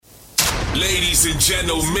Ladies and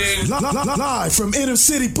gentlemen, live from Inner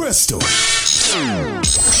City, Bristol.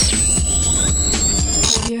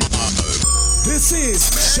 This is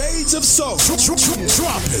Shades of Soul.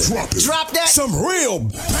 Drop it. Drop that. Some real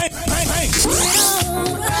bang.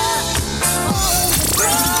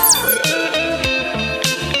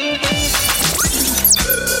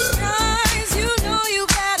 Guys, you know you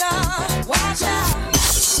better watch out.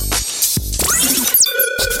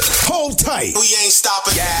 Hold tight. We ain't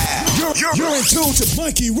stopping. Yeah. You're in tune to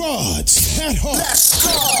Mikey Rods at home. Let's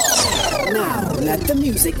go. Now let the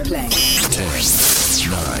music play. 10,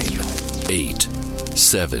 9, 8,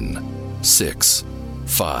 7, 6,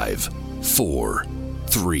 5, 4,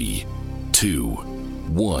 3, 2,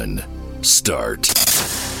 1, start.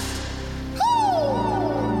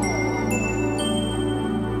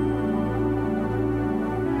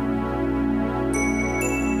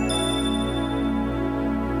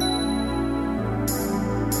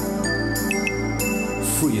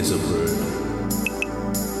 Free as a bird.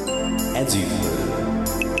 As you've heard,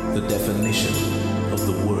 the definition of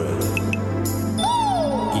the word.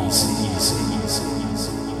 Easy.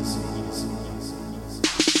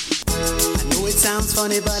 I know it sounds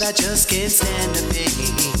funny, but I just can't stand the pain.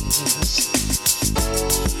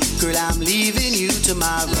 Girl, I'm leaving you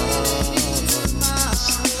tomorrow.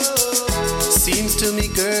 Seems to me,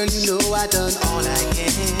 girl, you know I done all I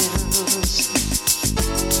can.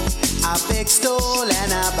 I beg, stole,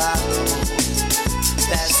 and I borrow.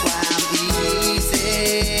 That's why I'm easy.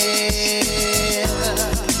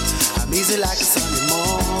 I'm easy like a Sunday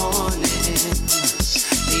morning.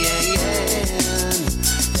 Yeah.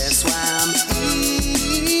 That's why I'm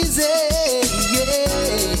easy.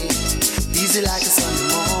 Yeah. Easy like a Sunday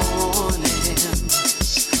morning.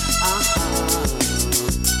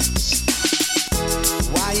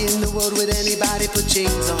 Why in the world would anybody put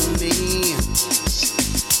chains on me?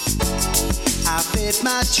 I bet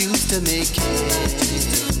my dues to make it.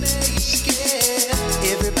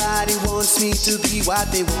 Everybody wants me to be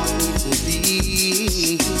what they want me to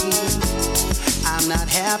be. I'm not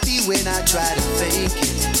happy when I try to fake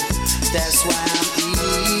it. That's why I'm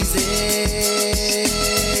easy.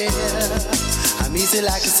 I'm easy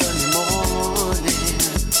like a Sunday morning.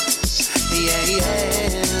 Yeah.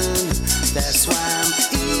 That's why I'm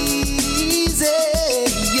easy.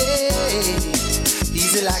 Yeah.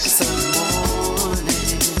 Easy like a Sunday morning.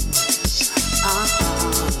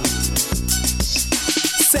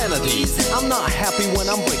 Sanity. I'm not happy when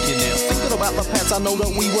I'm breaking it. Thinking about the past, I know that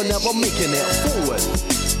we were never making it forward.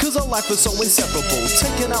 Cause our life is so inseparable.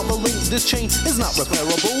 Taking out the link, this chain is not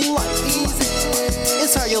repairable. Life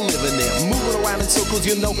it's how you're living it. Moving around in circles,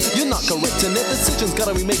 you know you're not correcting it. Decisions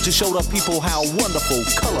gotta be made to show the people how wonderful,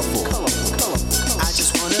 colorful. I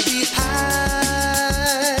just wanna be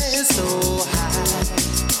high, so high.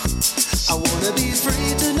 I wanna be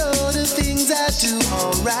free to know the things I do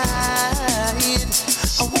alright.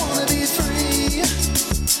 I wanna be free,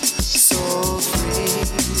 so free,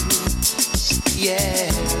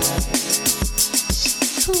 yeah.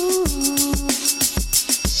 Ooh.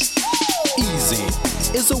 Easy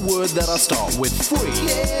is a word that I start with. Free,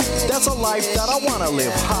 that's a life that I wanna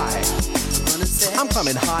live high. I'm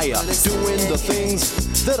climbing higher, doing the things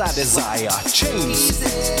that I desire. Chains,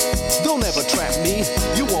 they'll never trap me.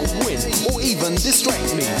 You won't win or even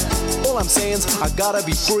distract me. All I'm saying is I gotta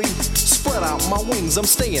be free. Spread out my wings, I'm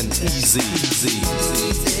staying easy.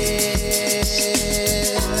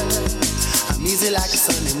 I'm easy like a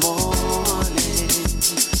Sunday morning.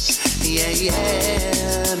 Yeah.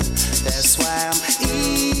 That's why I'm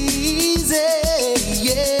easy.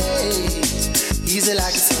 Yeah. Easy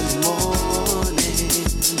like a Sunday morning.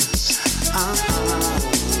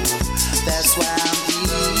 That's why I'm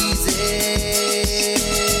easy.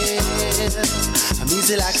 I'm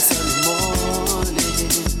easy like a Sunday morning.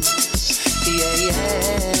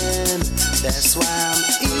 Yeah. That's why I'm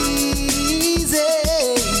easy.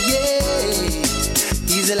 Yeah.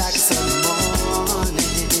 Easy like a Sunday morning.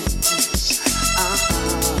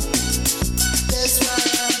 That's why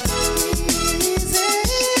I'm easy.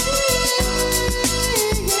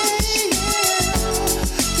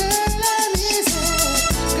 Girl, I'm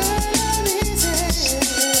easy.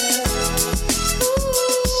 Ooh.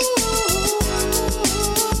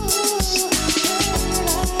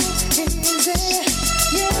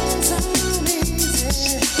 Yes, I'm easy.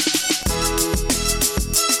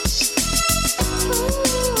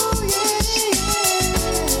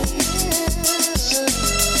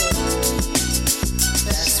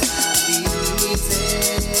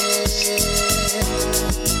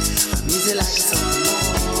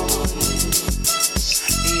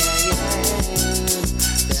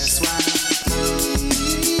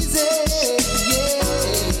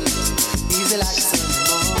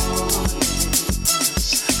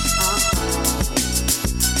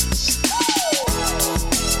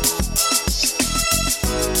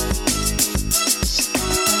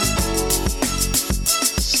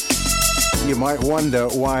 You might wonder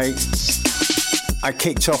why I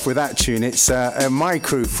kicked off with that tune. It's my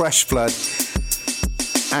crew, Fresh Blood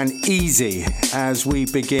and Easy, as we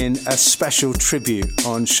begin a special tribute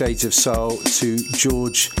on Shades of Soul to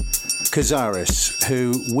George Cazares,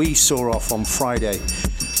 who we saw off on Friday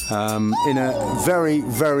in a very,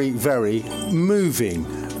 very, very moving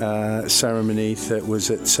ceremony that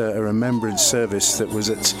was at a remembrance service that was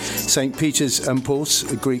at St. Peter's and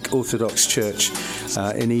Paul's, a Greek Orthodox church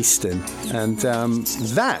in Easton. And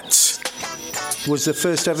that was the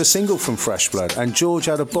first ever single from Fresh Blood, and George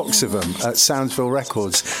had a box of them at Soundsville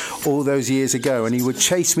Records all those years ago, and he would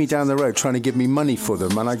chase me down the road trying to give me money for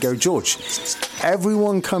them, and I'd go, George,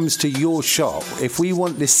 everyone comes to your shop. If we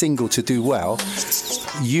want this single to do well,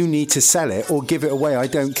 you need to sell it or give it away. I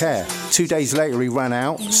don't care. 2 days later he ran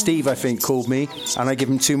out. Steve, I think, called me, and I gave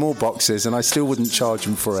him 2 more boxes, and I still wouldn't charge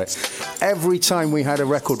him for it. Every time we had a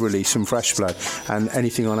record release from Fresh Blood and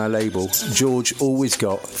anything on our label, George always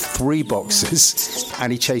got 3 boxes,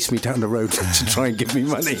 and he chased me down the road to try and give me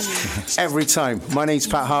money. Every time. My name's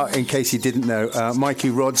Pat Hart, in case you didn't know. Mikey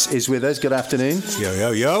Rods is with us. Good afternoon. Yo,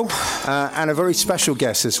 yo, yo. And a very special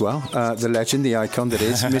guest as well, the legend, the icon that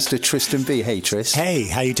is Mr. Tristan B. Hey, Tris. Hey,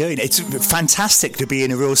 how you doing? It's fantastic to be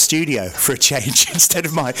in a real studio for a change instead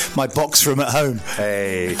of my box room at home.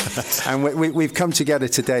 Hey. And we've come together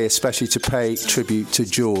today especially to pay tribute to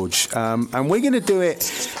George. And we're going to do it...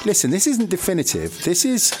 Listen, this isn't definitive. This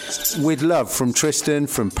is with love from Tristan,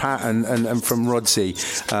 from Pat and from Rodsy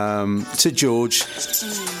to George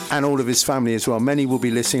and all of his family as well. Many will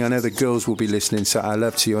be listening. I know the girls will be listening, so our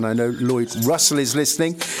love to you. And I know Lloyd Russell is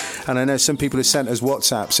listening. And I know some people have sent us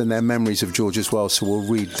WhatsApps and their memories of George as well, so we'll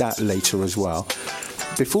read that later as well.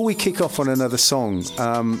 Before we kick off on another song,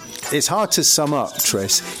 it's hard to sum up,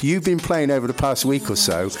 Tris. You've been playing over the past week or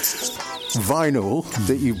so vinyl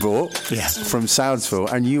that you brought from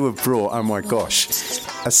Soundsville, and you have brought, oh my gosh,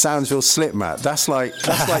 a Soundsville slip mat. That's like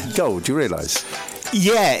gold. Do you realise?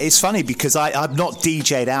 Yeah, it's funny because I've not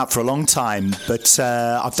DJ'd out for a long time, but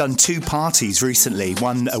I've done 2 parties recently,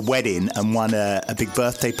 one a wedding and one a big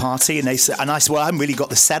birthday party, and I said, well, I haven't really got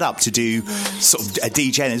the setup to do sort of a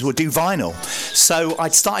DJ, and we'll do vinyl. So I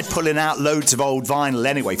started pulling out loads of old vinyl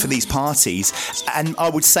anyway for these parties, and I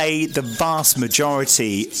would say the vast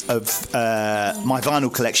majority of my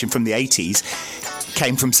vinyl collection from the 80s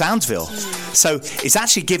came from Soundsville. So it's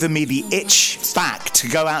actually given me the itch back to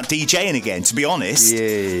go out DJing again, to be honest.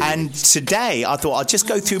 Yeah. And today I thought I'd just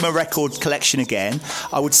go through my record collection again.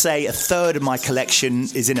 I would say a third of my collection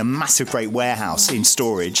is in a massive great warehouse in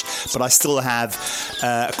storage, but I still have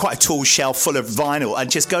quite a tall shelf full of vinyl, and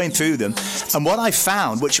just going through them. And what I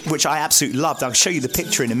found, which I absolutely loved, I'll show you the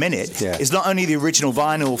picture in a minute, is not only the original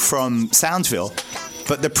vinyl from Soundsville,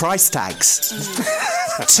 but the price tags.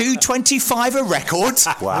 $2.25 a record.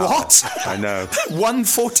 Wow. What? I know.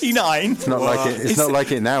 $1.49. It's not like it. It's not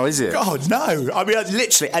like it now, is it? God, no. I mean,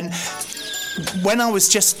 literally. And when I was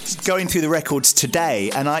just going through the records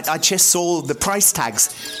today, and I just saw the price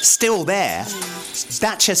tags still there,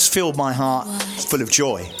 that just filled my heart full of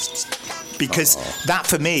joy. Because that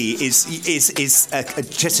for me is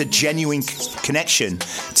just a genuine connection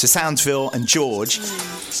to Soundsville and George.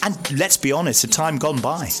 And let's be honest, a time gone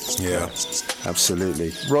by. Yeah,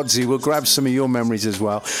 absolutely. Rodsy, we'll grab some of your memories as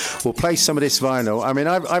well. We'll play some of this vinyl. I mean,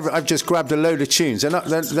 I've just grabbed a load of tunes. They're not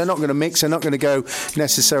going to mix. They're not going to go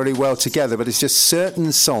necessarily well together. But it's just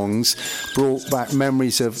certain songs brought back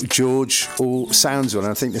memories of George or Soundsville. And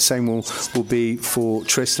I think the same will be for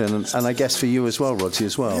Tristan, and I guess for you as well, Rodsy,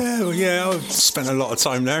 as well. Yeah, well, yeah. I've spent a lot of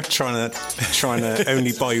time there trying to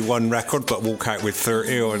only buy one record, but walk out with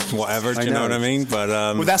 30 or whatever. Do you know what I mean? But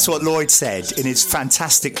well, that's what Lloyd said in his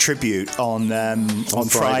fantastic tribute on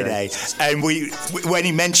Friday. And when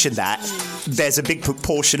he mentioned that, there's a big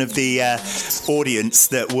proportion of the audience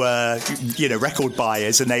that were, record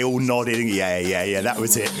buyers, and they all nodded. Yeah, that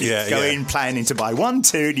was it. Go in planning to buy 1,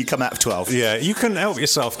 2, and you come out of 12. Yeah, you couldn't help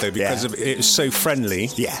yourself though, because it was so friendly.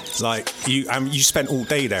 Yeah, like you spent all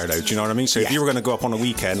day there though. Do you know what I mean? So if you were going to go up on a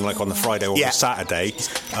weekend, like on the Friday or the Saturday,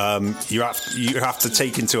 you have to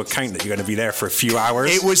take into account that you're going to be there for a few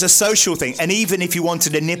hours. It was a social thing, and even if you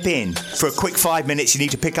wanted to nip in for a quick 5 minutes, you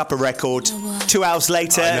need to pick up a record. 2 hours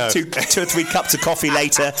later, 2 or 3 cups of coffee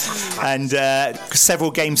later, and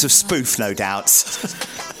several games of spoof, no doubt.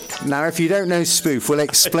 Now, if you don't know Spoof, we'll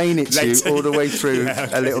explain it to you all the way through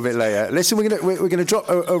a little bit later. Listen, we're gonna drop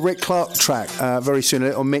a Rick Clark track very soon, a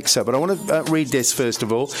little mix-up. But I want to read this first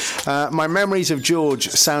of all. My memories of George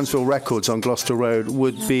Soundsville Records on Gloucester Road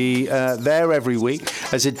would be there every week.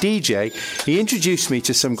 As a DJ, he introduced me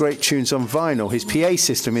to some great tunes on vinyl. His PA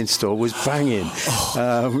system install was banging.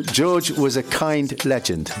 George was a kind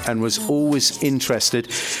legend and was always interested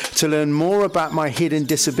to learn more about my hidden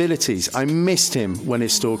disabilities. I missed him when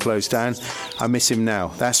his store closed down. I miss him now.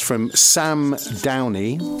 That's from Sam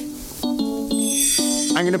Downey.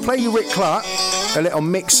 I'm going to play you Rick Clark, a little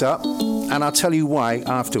mix-up, and I'll tell you why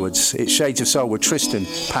afterwards. It's Shades of Soul with Tristan,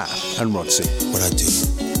 Pat and Rodsy. What I do is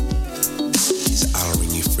I'll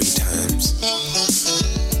ring you 3 times,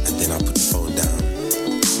 and then I'll put the phone down,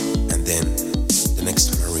 and then the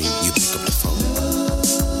next time I ring, you pick up the phone.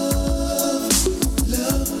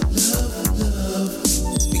 Love.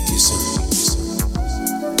 Speak to you soon.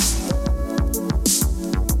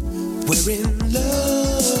 We're in love.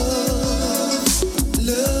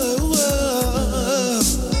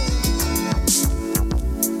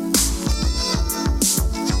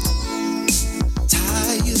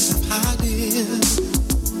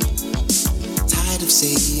 Tired of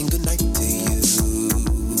saying goodnight to you.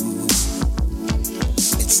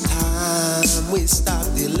 It's time we stop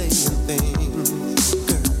delaying things.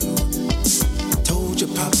 Girl, told your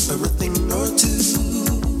papa a thing or two.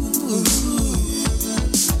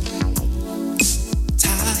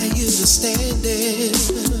 Tired of standing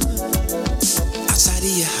outside of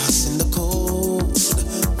your house in the cold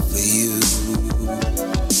for you,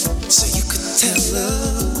 so you could tell a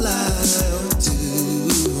lie or two.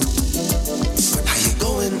 But now you're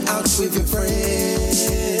going out with your friends.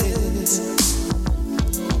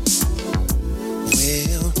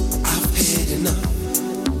 Well, I've had enough.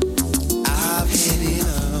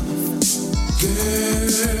 Girl,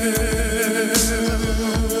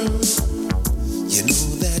 you know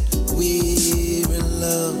that we're in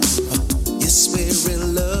love. Yes, we're in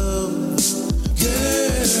love.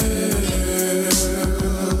 Girl,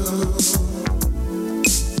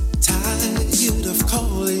 tired of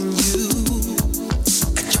calling you,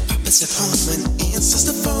 and your papa's at home and answers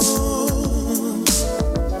the phone.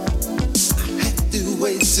 I have to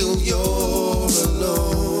wait till you're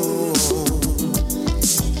alone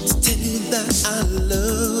to tell you that I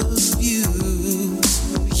love you.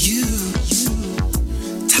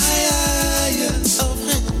 Tired of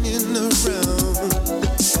hanging around.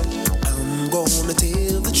 I'm gonna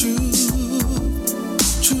tell the truth.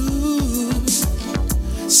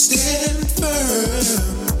 Stand firm.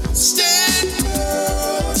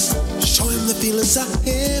 Show him the feelings I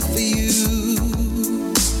have for you.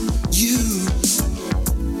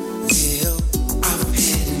 Well, I've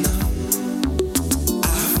had enough.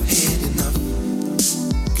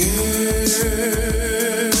 Girl,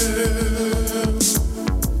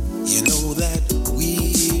 you know that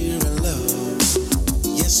we're in love.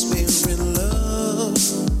 Yes, we're in love.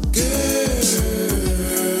 Girl,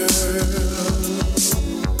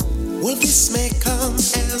 well, this may come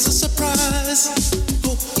as a surprise.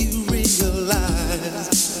 Hope you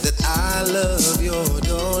realize that I love your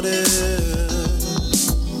daughter,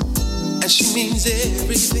 and she means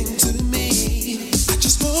everything to me. I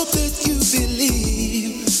just hope that you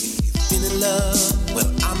believe you've been in love.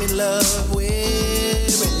 Well, I'm in love. We're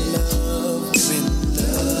in love. We're in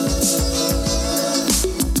love.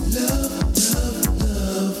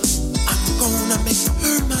 I'm gonna make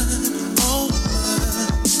her mine, all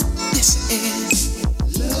mine. This is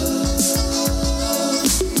love.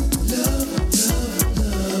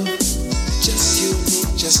 Just you and me,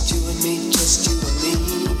 just you and me, just you and me.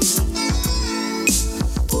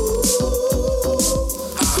 Ooh,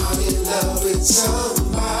 I'm in love with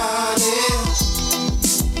somebody.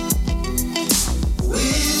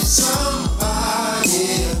 With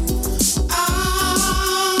somebody.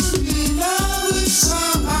 I'm in love with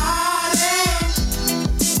somebody.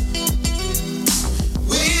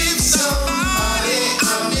 With somebody.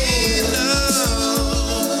 I'm in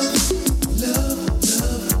love.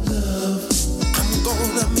 I'm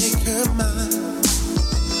gonna make her mine.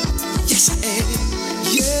 Yes, I am.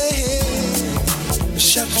 Yeah.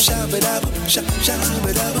 Shop, shop it up. Shop, shop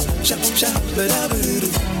it up. Shop, shop it up.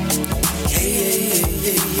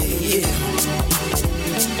 Yeah.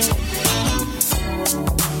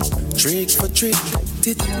 Trick for trick,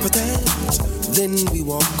 tit for tat. Then we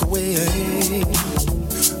walk away.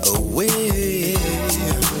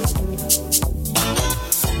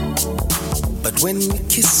 But when we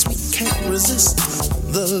kiss, we can't resist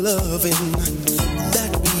the loving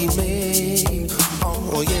that we make.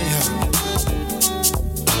 Oh yeah.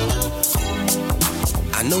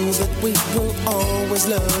 I know that we will always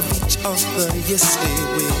love each other, yes we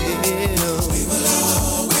will. We will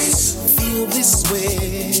always feel this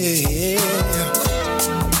way.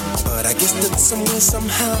 But I guess that somewhere,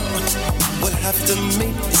 somehow, we'll have to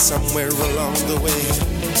meet somewhere along the way.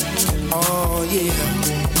 Oh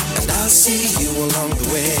yeah, and I'll see you along the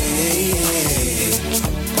way.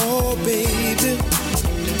 Oh baby,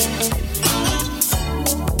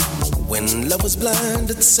 when love was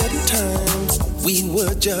blind at certain times, we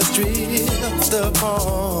were just drift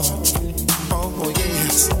apart. Oh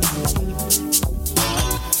yes.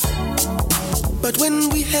 But when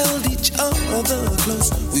we held each other close,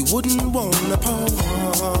 we wouldn't wanna part.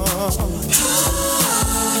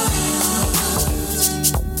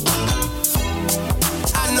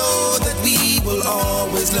 I know that we will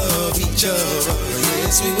always love each other.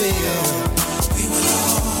 Yes, we will. We will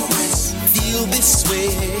always feel this way.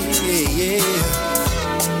 Yeah.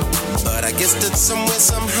 But I guess that somewhere,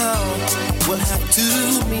 somehow, we'll have to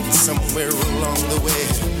meet somewhere along the way.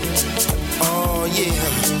 Oh yeah,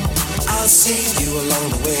 I'll see you along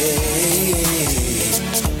the way.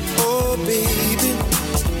 Oh baby,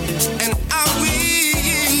 and I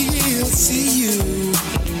will see you.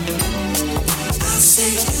 I'll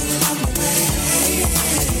see you along the way.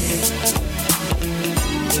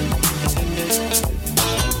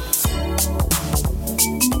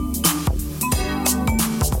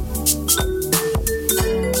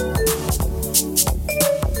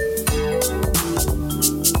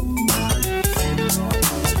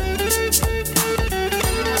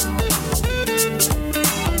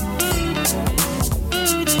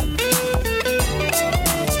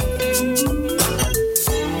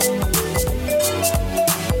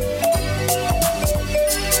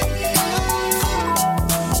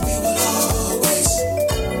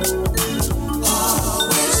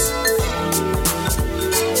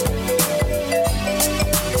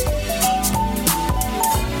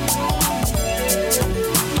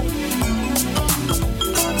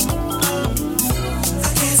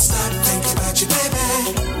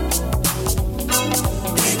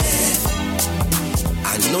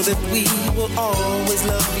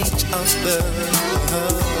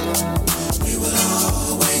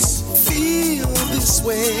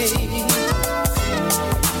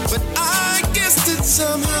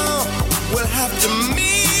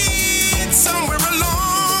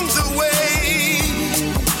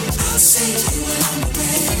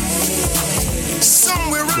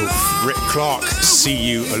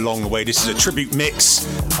 Along the way. This is a tribute mix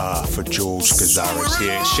for George Cazares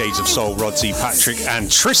here. It's Shades of Soul, Rodsy, Patrick,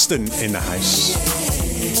 and Tristan in the house.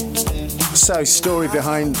 So, story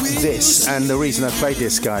behind this and the reason I played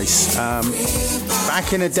this, guys.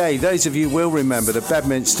 Back in the day, those of you will remember the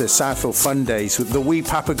Bedminster Southall Fun Days with the Wee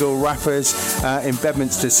Papagal rappers in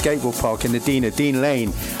Bedminster Skateboard Park in the Dean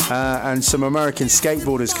Lane, and some American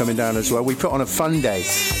skateboarders coming down as well. We put on a fun day,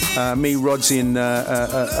 me, Rodsy, and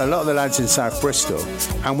a lot of the lads in South Bristol,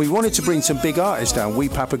 and we wanted to bring some big artists down, Wee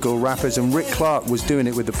Papagal rappers, and Rick Clark was doing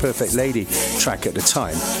it with the Perfect Lady track at the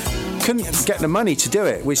time. Couldn't get the money to do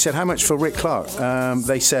it. We said, how much for Rick Clark?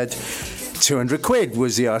 They said 200 quid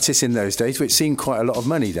was the artist in those days, which seemed quite a lot of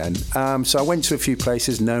money then. So I went to a few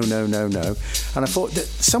places, no. And I thought, that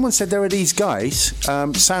someone said there are these guys,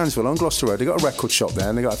 Soundsville on Gloucester Road. They got a record shop there,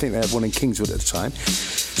 and I think they had one in Kingswood at the time.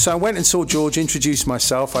 So I went and saw George, introduced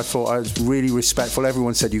myself. I thought I was really respectful.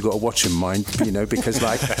 Everyone said, you've got to watch him, mind, because,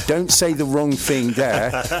 like, don't say the wrong thing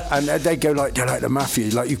there. And they go, like, they're like the mafia.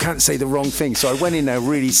 Like, you can't say the wrong thing. So I went in there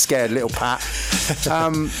really scared, little pat.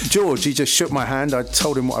 George, he just shook my hand. I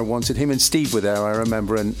told him what I wanted. Him and Steve were there, I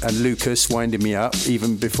remember, and Lucas winding me up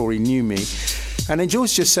even before he knew me. And then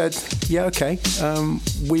George just said, yeah, okay,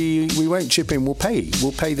 we won't chip in, we'll pay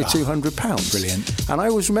the £200. Brilliant. And I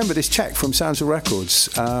always remember this cheque from Sounds of Records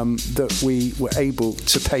that we were able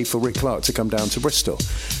to pay for Rick Clark to come down to Bristol.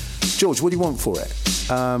 George, what do you want for it?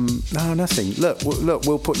 No, nothing. Look,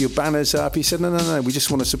 we'll put your banners up. He said, no, we just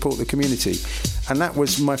want to support the community. And that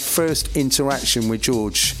was my first interaction with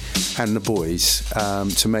George and the boys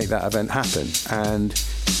to make that event happen. And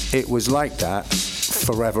it was like that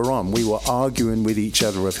forever on. We were arguing with each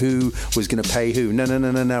other of who was going to pay who.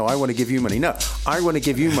 No, I want to give you money. No, I want to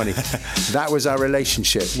give you money. That was our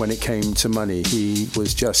relationship when it came to money. He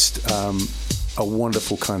was just a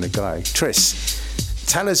wonderful kind of guy. Tris,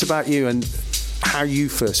 tell us about you and how you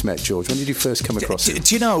first met George. When did you first come across him?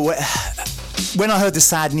 Do you know, when I heard the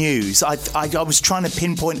sad news, I was trying to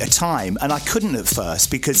pinpoint a time, and I couldn't at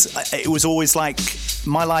first, because it was always like,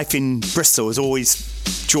 my life in Bristol was always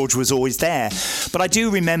George was always there. But I do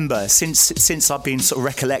remember since I've been sort of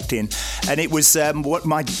recollecting, and it was I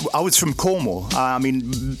was from Cornwall.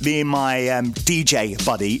 Me and my DJ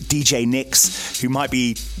buddy, DJ Nix, who might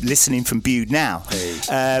be listening from Bude now.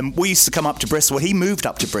 Hey. We used to come up to Bristol. He moved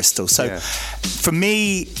up to Bristol. So for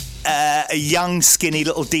me, a young, skinny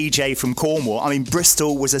little DJ from Cornwall,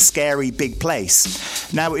 Bristol was a scary big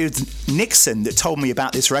place. Now, it was Nixon that told me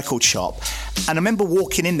about this record shop. And I remember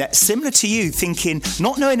walking in there, similar to you, thinking,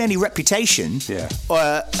 not knowing any reputation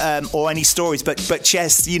or any stories, but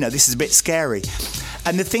just, this is a bit scary.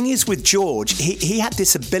 And the thing is with George, he had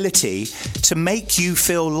this ability to make you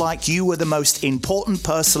feel like you were the most important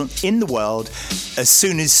person in the world as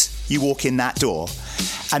soon as you walk in that door.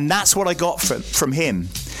 And that's what I got from him.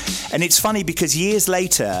 And it's funny because years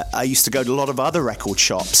later, I used to go to a lot of other record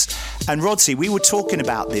shops. And Rodsy, we were talking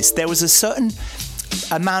about this. There was a certain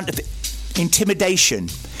amount of intimidation.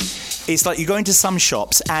 It's like you go into some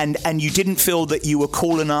shops and you didn't feel that you were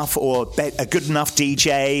cool enough or a good enough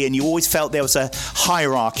DJ, and you always felt there was a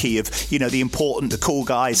hierarchy of, the important, the cool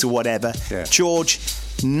guys or whatever. Yeah. George,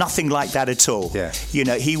 nothing like that at all. Yeah.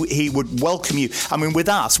 He would welcome you. With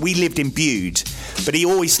us, we lived in Bude, but he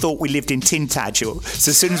always thought we lived in Tintagel.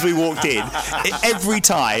 So as soon as we walked in, every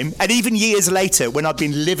time, and even years later, when I'd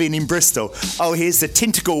been living in Bristol, here's the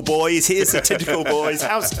Tintagel boys,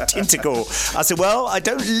 how's Tintagel? I said, well, I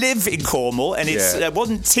don't live in Cornwall, and it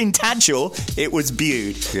wasn't Tintagel, it was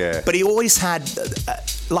Bude. Yeah. But he always had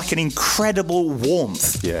like an incredible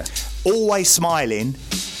warmth. Yeah. Always smiling,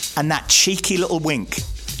 and that cheeky little wink.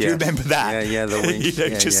 Do you remember that? Yeah, the wink.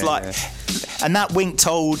 And that wink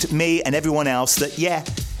told me and everyone else that,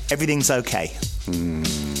 everything's okay.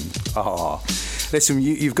 Listen,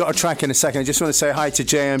 you've got a track in a second. I just want to say hi to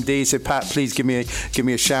JMD. He said, Pat, please give me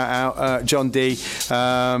a shout out. John D.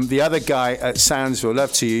 The other guy at Soundsville,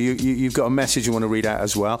 love to you. You've got a message you want to read out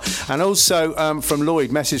as well. And also from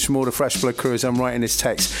Lloyd, message from all the Fresh Blood crew as I'm writing this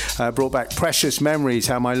text. Brought back precious memories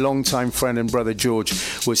how my longtime friend and brother George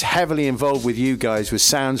was heavily involved with you guys with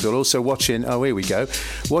Soundsville. Also watching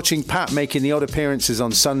Pat making the odd appearances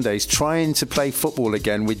on Sundays, trying to play football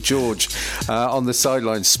again with George on the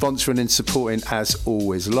sidelines, sponsoring and supporting as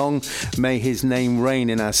always. Long may his name reign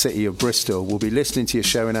in our city of Bristol. We'll be listening to your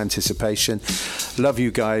show in anticipation. Love you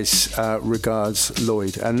guys. Regards,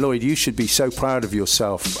 Lloyd. And Lloyd, you should be so proud of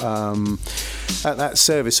yourself. At that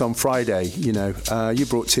service on Friday, you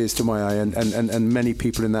brought tears to my eye, and many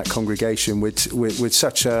people in that congregation with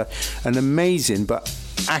such an amazing but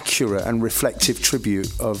accurate and reflective tribute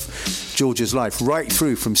of George's life, right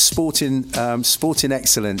through from sporting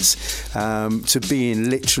excellence to being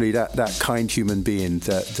literally that kind human being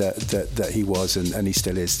that he was and he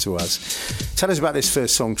still is to us. Tell us about this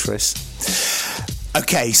first song, Tris.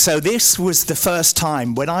 Okay, so this was the first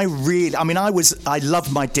time when I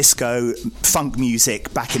loved my disco funk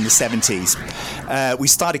music back in the 70s. We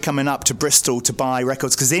started coming up to Bristol to buy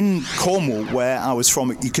records because in Cornwall, where I was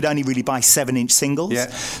from, you could only really buy 7-inch singles. Yeah.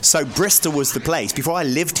 So Bristol was the place. Before I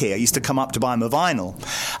lived here, I used to come up to buy my vinyl.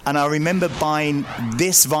 And I remember buying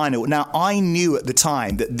this vinyl. Now, I knew at the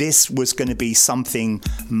time that this was going to be something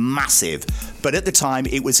massive. But at the time,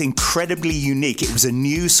 it was incredibly unique. It was a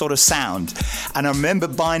new sort of sound. And I remember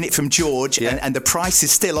buying it from George, and the price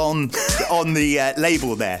is still on the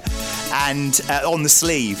label there and on the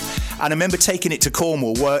sleeve. And I remember taking it to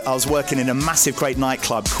Cornwall, where I was working in a massive, great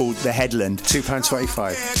nightclub called The Headland.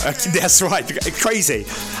 £2.25. That's right. Crazy.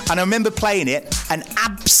 And I remember playing it and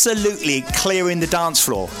absolutely clearing the dance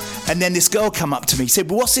floor. And then this girl come up to me, said,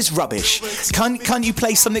 well, what's this rubbish? Can't you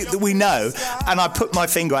play something that we know? And I put my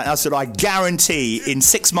finger out and I said, I guarantee in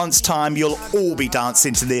 6 months' time you'll all be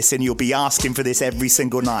dancing to this and you'll be asking for this every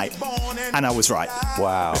single night. And I was right.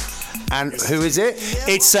 Wow. And who is it?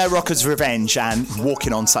 It's Rocker's Revenge and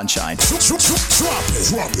Walking on Sunshine. Drop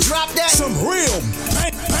it. Drop that. Some real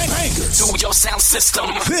bangers. Do your sound system.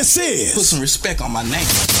 This is. Put some respect on my name.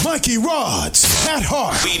 Mikey Rods, Pat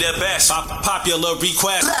Hart. Be the best. Popular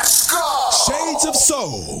request. Let's go. Shades of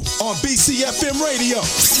Soul on BCFM Radio.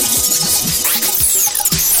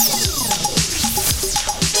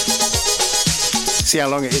 See how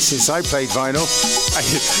long it is since I played vinyl.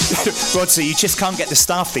 Rod, so you just can't get the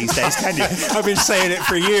staff these days, can you? I've been saying it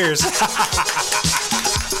for years.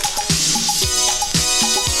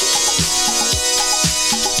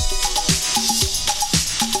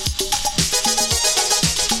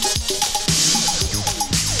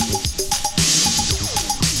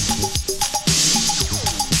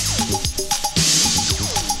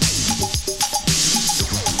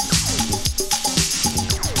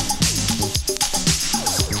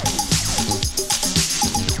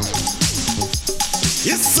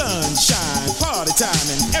 It's sunshine, party time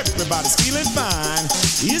everybody's feeling fine.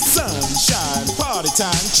 It's sunshine, party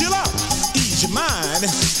time, chill out, ease your mind.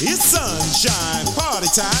 It's sunshine, party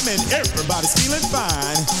time, and everybody's feeling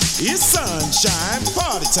fine. It's sunshine,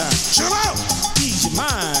 party time, chill out, ease your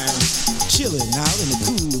mind. Chilling out in the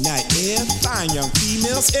cool night air, fine young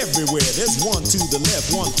females everywhere. There's one to the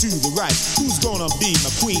left, one to the right. Who's gonna be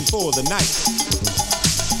my queen for the night?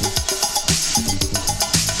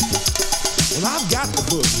 Well, I've got the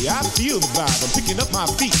boogie, I feel the vibe. I'm picking up my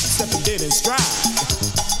feet, stepping dead in stride.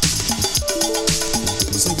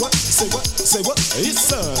 Say what, say what, say what? It's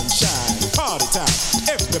sunshine, party time.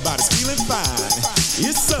 Everybody's feeling fine.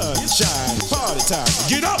 It's sunshine, party time.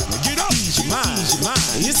 Get up, ease your mind, ease your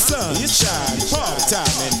mind. It's sunshine, party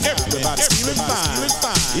time, and everybody's feeling fine.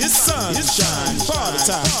 It's sunshine, party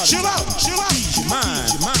time. Chill out, ease your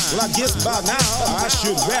mind. Well, I guess by now I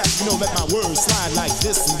should rap, let my words slide like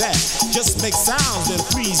this and that. Just make sounds and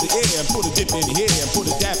freeze the air, and put a dip in here and put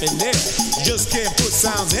a dap in there. You just can't put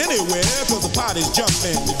sounds anywhere, cause the party's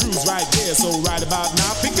jumping, the groove's right there. So right about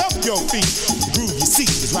now, pick up your feet. The groove you see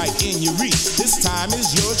is right in your reach. This time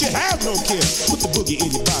is yours, you have no care. Put the boogie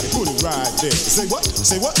in your body, put it right there. Say what?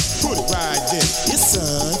 Say what? Put it right there. It's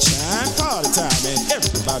sunshine, party time, and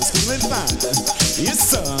everybody's feeling fine. It's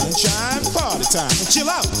sunshine, party time, and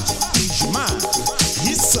chill out, ease your mind.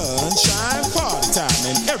 It's sunshine, party time,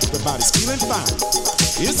 and everybody's feeling fine.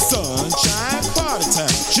 It's sunshine, party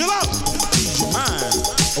time, chill out, ease your mind.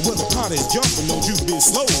 When the party's jumping, don't you be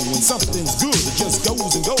slow. When something's good, it just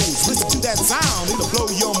goes and goes. Listen to that sound, it'll blow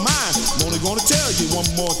your mind. I'm only gonna tell you one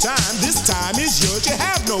more time. This time is yours, you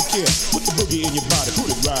have no care. Put the boogie in your body, put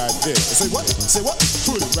it right there. Say what? Say what?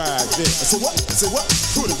 Put it right there. Say what? Say what?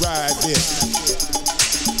 Put it right there.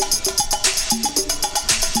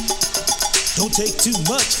 Don't take too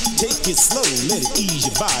much, take it slow. Let it ease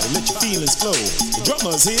your body, let your feelings flow. The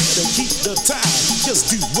drummer's here to keep the time.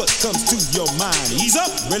 Just do what comes to your mind. Ease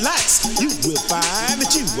up, relax, you will find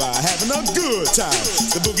that you are having a good time.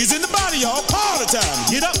 The boogie's in the body, y'all, party time.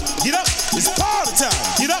 Get up, it's party time.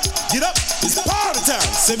 Get up, it's party time.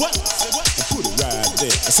 Say what? Put it right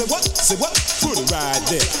there. Say what? Put it right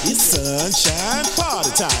there. It's sunshine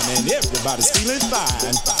party time, and everybody's feeling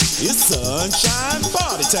fine. It's sunshine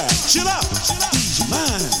party time. Chill out, ease your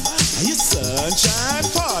mind. It's sunshine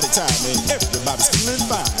party time, and everybody's feeling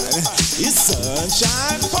fine. It's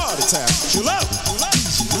sunshine party time. Chill out,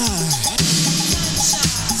 ease your mind.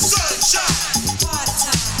 Sunshine party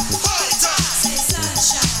time. Party time. Say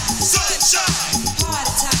sunshine. Sunshine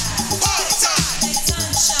party time. Party time. Say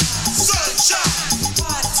sunshine. Sunshine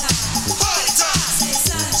party time. Party time. Say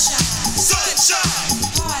sunshine. Sunshine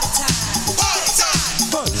party time. Party time.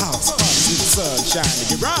 Fun house parties in the sunshine.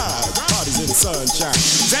 The garage parties in the sunshine.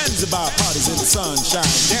 Zanzibar parties in the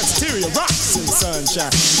sunshine. Danceteria rocks in the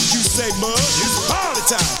sunshine. You say mud, it's party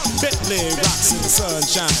time. Bentley rocks in the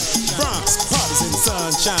sunshine. Bronx parties in the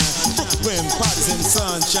sunshine. Brooklyn parties in the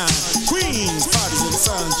sunshine. Queens parties in the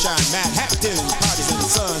sunshine. Manhattan parties in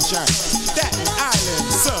the sunshine. Staten Island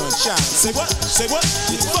sunshine. Say what? Say what?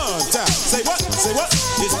 It's fun time. Say what? Say what?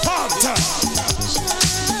 It's party time.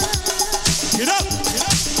 Get up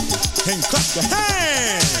and clap your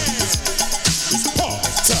hands. It's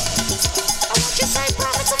party time. I want you to say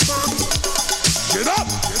prophets of fun. Get up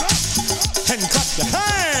and clap your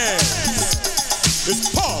hands. It's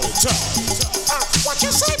party time. What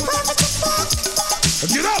you say, prophets of fun?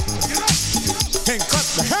 Get up and clap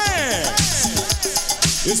your hands.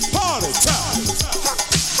 It's party time.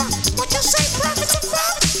 What you say, prophets of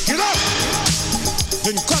fun? Get up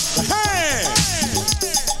and clap your hands.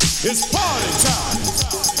 It's party time.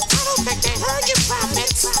 I don't think they heard you,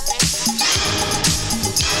 prophets.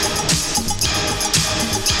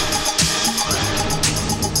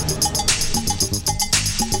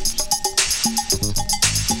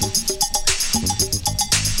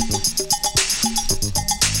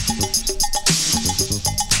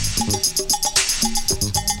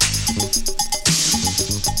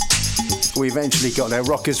 We eventually got there.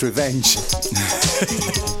 Rockers' Revenge.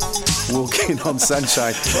 Walking on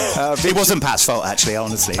Sunshine. It wasn't Pat's fault, actually,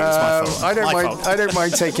 honestly. It was my fault. I don't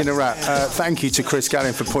mind taking a rap. Thank you to Chris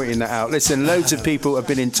Gallen for pointing that out. Listen, loads of people have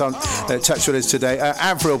been in touch with us today.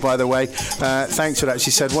 Avril, by the way, thanks for that.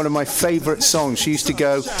 She said one of my favourite songs. She used to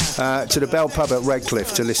go to the Bell Pub at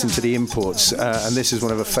Redcliffe to listen to the Imports, and this is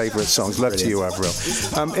one of her favourite songs. Love to you, Avril.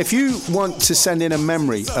 If you want to send in a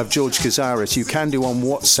memory of George Cazares, you can do on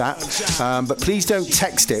WhatsApp, but please don't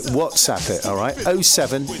text it. WhatsApp it, all right?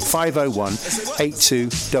 07509 501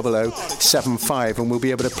 820075, and we'll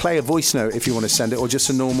be able to play a voice note if you want to send it, or just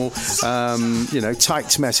a normal,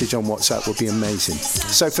 typed message on WhatsApp would be amazing.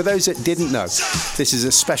 So for those that didn't know, this is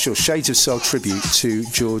a special Shades of Soul tribute to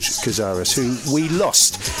George Kazaris, who we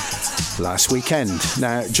lost last weekend.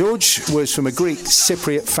 Now, George was from a Greek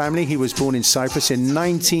Cypriot family. He was born in Cyprus in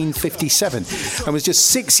 1957 and was just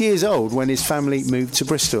 6 years old when his family moved to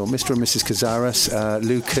Bristol. Mr. and Mrs. Kazaris,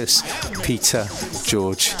 Lucas, Peter,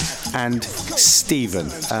 George, and Stephen.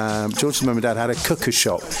 George's mum and dad had a cooker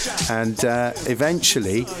shop, and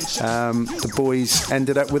eventually the boys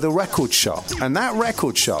ended up with a record shop. And that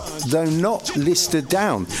record shop, though not listed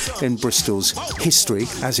down in Bristol's history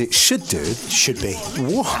as it should do, should be.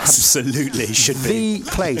 What? Absolutely should be.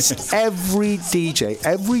 The place, every DJ,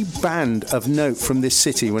 every band of note from this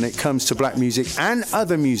city when it comes to black music and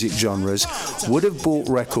other music genres would have bought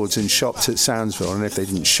records and shopped at Soundsville. And if they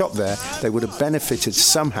didn't shop there, they would have benefited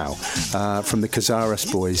somehow from the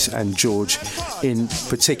Kazaris boys and George in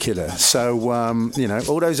particular. So,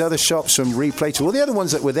 all those other shops from Replay to all the other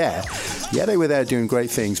ones that were there, yeah, they were there doing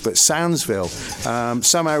great things. But Soundsville,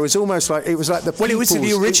 somehow it was almost like it was like the. Well, it was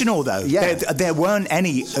the original though. Yeah. There weren't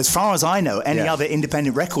any, as far as I know, any other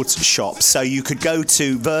independent records shops. So you could go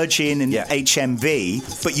to Virgin and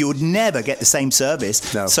HMV, but you would never get the same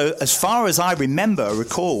service. No. So as far as I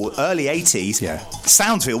recall, early 80s,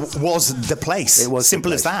 Soundsville was the place. It was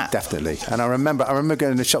simple as that. Definitely. And I remember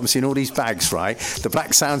going in the shop and seeing all these bags, right? The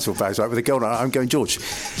black Soundsville bags, right, with the gold on. I'm going, George,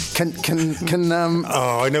 can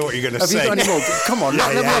oh, I know what you're going to say. Have you got any more? Come on,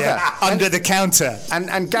 under the counter.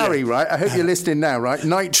 And Gary, right? I hope you're listening now, right?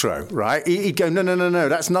 Nitro, right? He'd go, no,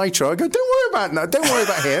 that's Nitro. I go, don't worry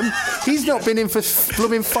about him. He's not been in for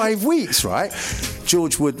blooming 5 weeks, right?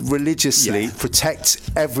 George would religiously protect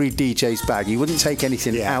every DJ's bag. He wouldn't take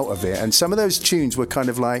anything out of it. And some of those tunes were kind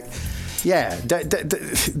of like,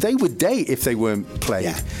 they would date if they weren't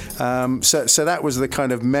played. So that was the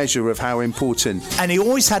kind of measure of how important. And he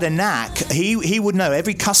always had a knack. He would know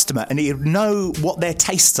every customer, and he would know what their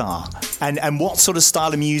tastes are and what sort of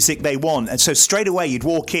style of music they want. And so straight away you'd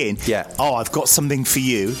walk in. Oh, I've got something for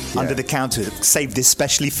you under the counter, saved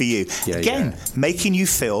especially for you. Again, making you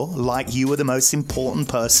feel like you were the most important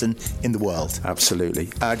person in the world.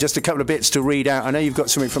 Absolutely. Just a couple of bits to read out. I know you've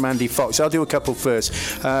got something from Andy Fox. I'll do a couple first.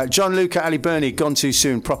 John Luca Ali Burney, gone too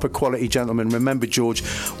soon. Proper quality gentleman. Remember George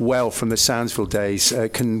well from the Soundsville days.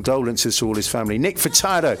 Condolences to all his family. Nick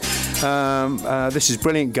Furtado. This is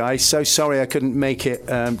brilliant, guys. So sorry I couldn't make it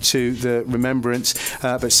to the remembrance,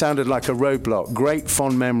 but sounded like a roadblock. Great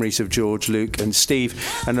fond memories of George, Luke and Steve,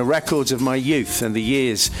 and the records of my youth and the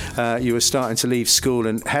years you were starting to leave school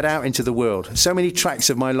and head out into the world. So many tracks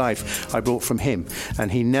of my life I brought from him,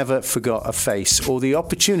 and he never forgot a face or the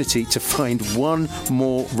opportunity to find one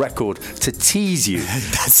more record to tease you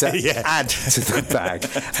to add to the bag.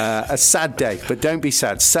 A sad day, but don't be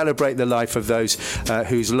sad. Celebrate the life of those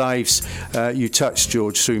whose lives you touched,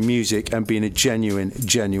 George, through music and being a genuine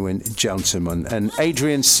gentleman. And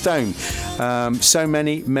Adrian Stone, so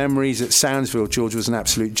many memories at Soundsville. George was an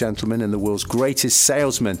absolute gentleman and the world's greatest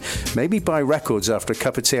salesman. Maybe buy records after a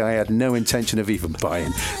cup of tea I had no intention of even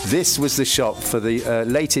buying. This was the shop for the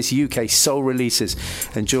latest UK soul releases,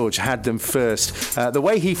 and George had them first. The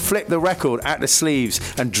way he flipped the record at the sleeves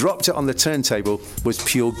and dropped it on the turntable was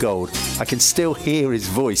pure gold. I can still hear his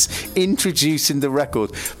voice introducing the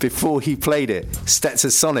record before he played it.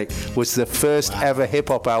 Stetsasonic was the first ever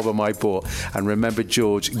hip-hop album I bought, and remember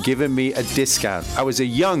George giving me a discount. I was a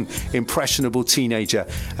young, impressionable teenager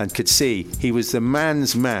and could see he was the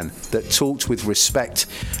man's man that talked with respect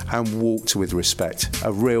and walked with respect.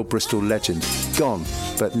 A real Bristol legend. Gone,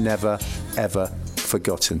 but never, ever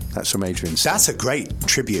forgotten. That's from Adrian. That's a great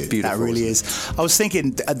tribute. Beautiful. That really is. I was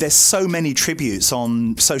thinking, there's so many tributes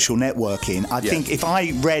on social networking. I think if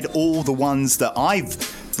I read all the ones that I've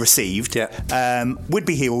received, we'd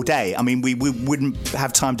be here all day. I mean, we wouldn't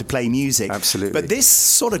have time to play music. Absolutely. But this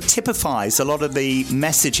sort of typifies a lot of the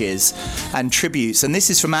messages and tributes. And this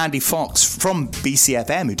is from Andy Fox from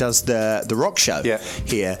BCFM, who does the rock show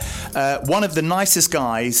here. One of the nicest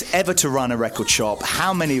guys ever to run a record shop.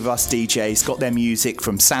 How many of us DJs got their music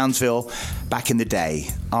from Soundsville back in the day?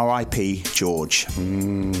 R.I.P. George.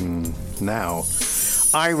 Now,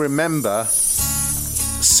 I remember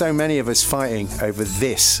so many of us fighting over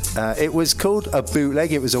this. It was called a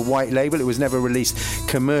bootleg. It was a white label. It was never released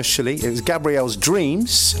commercially. It was Gabrielle's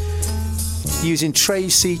Dreams using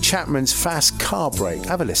Tracy Chapman's Fast Car Brake.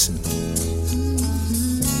 Have a listen.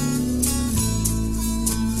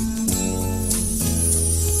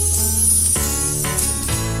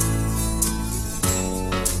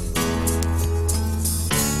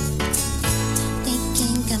 They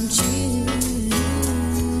can come true.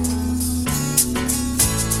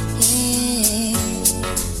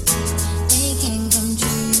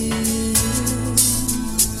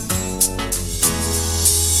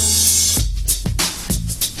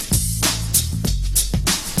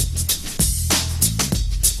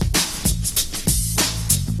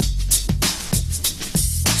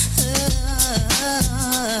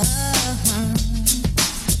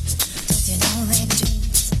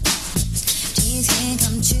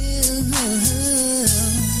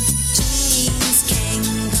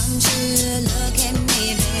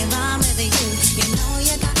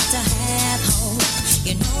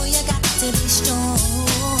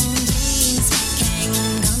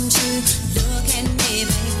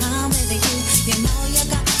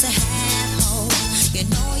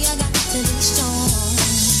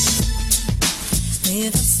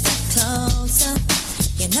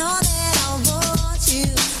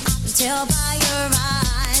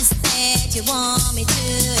 that you want me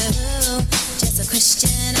to. Just a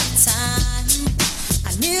question of time.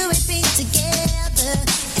 I knew we'd be together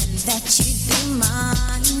and that you'd be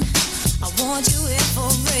mine. I want you here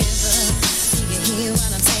forever. Do you hear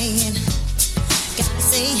what I'm saying? Gotta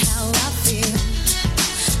say how I feel.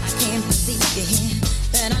 I can't believe you're here,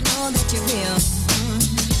 but I know that you're real.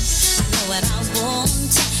 I know what I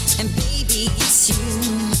want, and baby, it's you.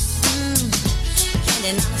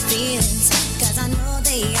 Handing out my feelings, 'cause I know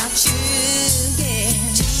they are true, yeah.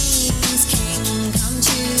 Dreams can come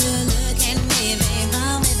true. Look at me, babe,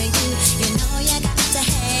 I'm with you. You know you got to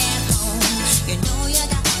have home. You know you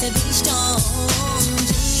got to be strong.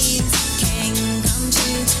 Dreams can come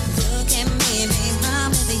true. Look at me, babe,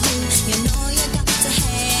 I'm with you. You know you got to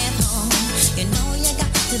have home. You know you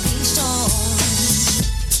got to be strong.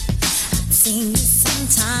 I've seen you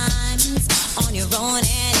sometimes on your own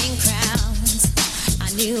and in crowds. I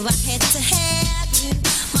knew I had to have you.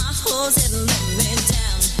 My hoes had let me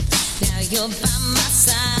down. Now you're by my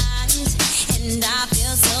side, and I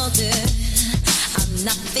feel so good. I'm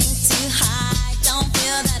nothing to hide. Don't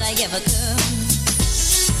feel that I ever could.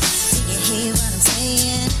 Do you hear what I'm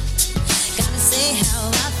saying? Gotta say how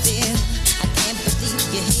I feel. I can't believe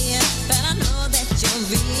you're here, but I know that you're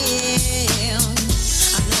real.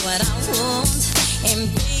 I know what I want, and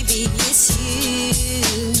baby, it's you.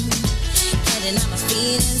 Getting out my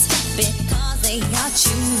feelings because they are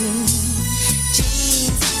true.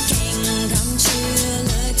 Dreams can come true.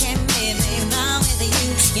 Look at me, babe, I'm with you.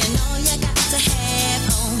 You know you got to have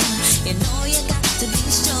home. You know you got to be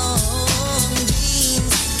strong.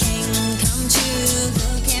 Dreams can come true.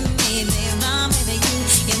 Look at me, babe, I'm with you.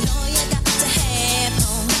 You know you got to have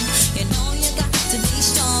home. You know you got to be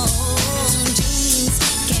strong. Dreams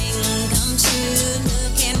can come true.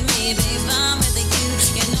 Look at me, babe, I'm with you.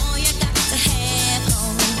 You know you got to have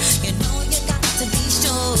home. You know you got to be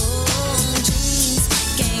strong. Dreams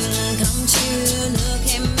can come true. Look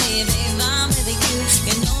at me, babe, I'm with you.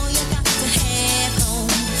 You know you got to have home.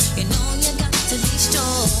 You know you got to be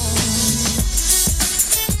strong.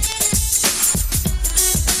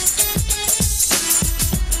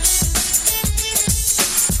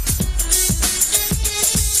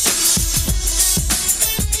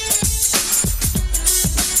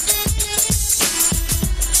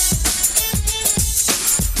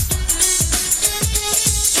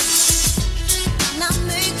 I'm not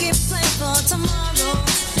making plans for tomorrow.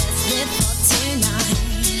 Let's live for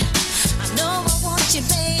tonight. I know I want you,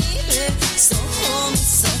 baby. So hold me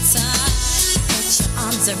so tight. Put your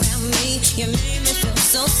arms around me. You made me feel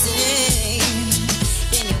so safe.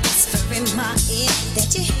 Then you whisper in my ear that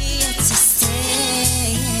you're here to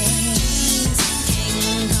stay. Dreams can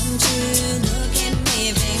come true. Look at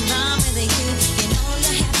me, babe, I'm with you. You know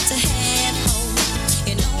you have to have hope.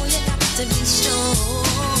 You know you got to be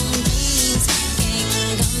strong. Dreams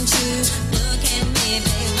can come true. Look at me,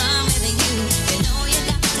 babe, I'm with you. You know you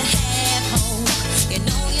got to have hope. You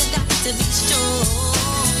know you got to be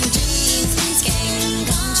strong. Dreams can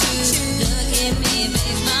come true. Look at me,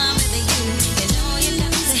 babe, I'm with you. You know you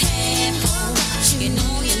got to have hope. You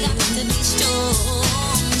know you got to be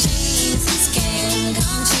strong. Dreams can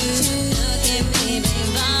come true. Look at me,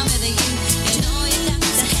 babe, I'm with you. You know you got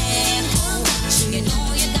to have hope. You know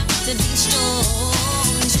you got to be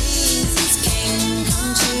strong. Dreams can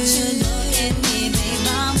come true. Look at me, babe,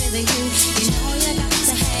 I'm with you. You know you got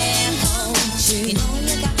to have hope. You know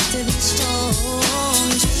you got to be strong.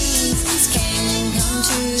 Dreams can come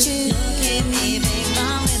true. Look at me, babe,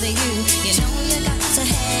 I'm with you. You know you got to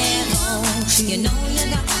have hope. You know you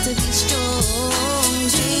got to be strong.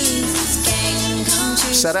 Dreams can come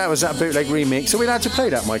true. So that was that bootleg remix. Are we allowed to play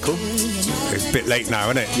that, Michael? It's a bit late now,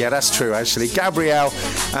 isn't it? Yeah, that's true, actually. Gabrielle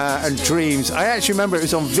and Dreams. I actually remember it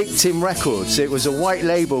was on Victim Records. It was a white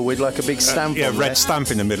label with like a big stamp on red there.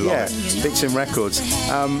 stamp in the middle Yeah, of it. Victim Records.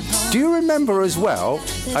 Do you remember as well,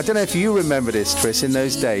 I don't know if you remember this, Tris, in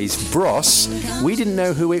those days, Bros, we didn't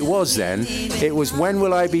know who it was then. It was When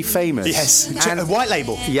Will I Be Famous? Yes, And a white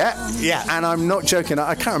label. Yeah. Yeah. And I'm not joking.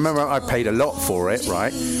 I can't remember. I paid a lot for it,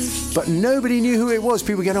 right? But nobody knew who it was.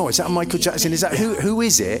 People going, oh, is that Michael Jackson? Is that who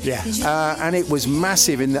is it? Yeah. And it was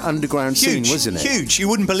massive in the underground scene, wasn't it? Huge. You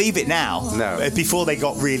wouldn't believe it now. No. Before they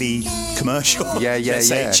got really commercial. Yeah, Let's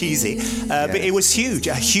say cheesy. Yeah. But it was huge.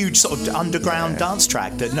 A huge sort of underground dance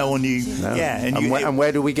track that no one knew. No. Yeah. And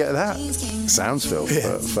where do we get that? Soundsville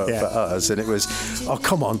for us. And it was, oh,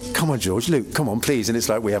 come on, George, Luke, come on, please. And it's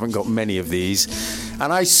like, we haven't got many of these.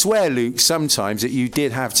 And I swear, Luke, sometimes that you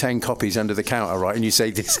did have 10 copies under the counter, right? And you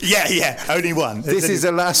say this. Yeah, only one. This is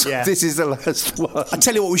the last. Yeah. This is the last one. I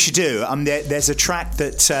tell you what we should do. there's a track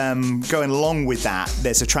that going along with that.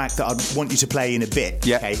 There's a track that I want you to play in a bit.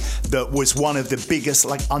 Yeah. Okay, that was one of the biggest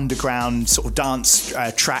like underground sort of dance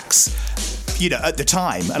tracks. At the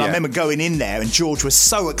time. And I remember going in there and George was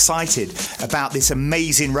so excited about this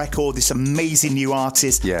amazing record, this amazing new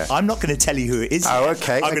artist. Yeah. I'm not going to tell you who it is. Oh, yet.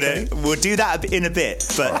 okay. We'll do that in a bit.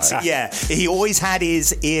 But right. he always had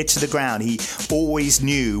his ear to the ground. He always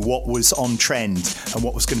knew what was on trend and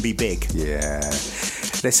what was going to be big. Yeah.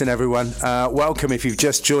 Listen, everyone, welcome if you've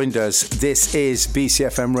just joined us. This is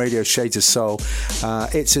BCFM Radio Shades of Soul.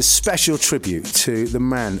 It's a special tribute to the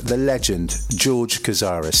man, the legend, George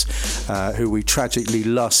Cazares, who we tragically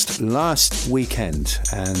lost last weekend.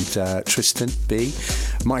 And Tristan B,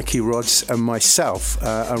 Mikey Rods and myself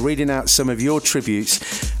are reading out some of your tributes.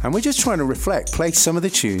 And we're just trying to reflect, play some of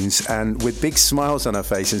the tunes and with big smiles on our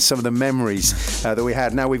face and some of the memories that we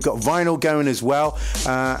had. Now, we've got vinyl going as well.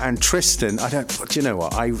 And Tristan, do you know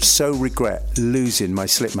what? I so regret losing my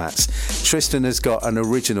slip mats. Tristan has got an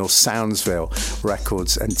original Soundsville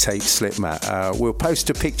records and tape slip mat. We'll post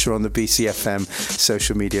a picture on the BCFM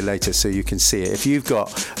social media later so you can see it. If you've got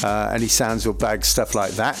any Soundsville bags, stuff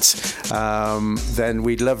like that, then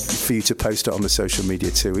we'd love for you to post it on the social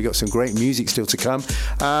media too. We've got some great music still to come.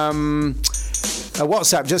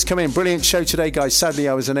 WhatsApp just come in. Brilliant show today, guys. Sadly,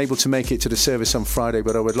 I was unable to make it to the service on Friday,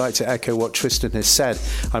 but I would like to echo what Tristan has said.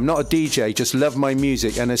 I'm not a DJ, just love my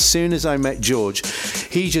music. And as soon as I met George,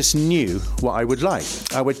 he just knew what I would like.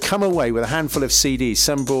 I would come away with a handful of CDs,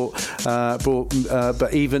 some brought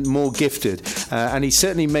but even more gifted. And he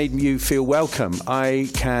certainly made you feel welcome.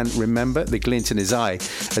 I can remember the glint in his eye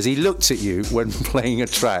as he looked at you when playing a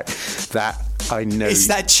track that I know. It's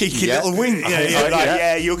that cheeky little wink.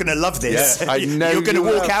 You're going to love this. Yeah, I know you're going to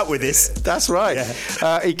walk out with this. That's right.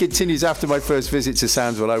 Yeah. He continues, after my first visit to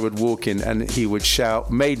Soundsville, I would walk in and he would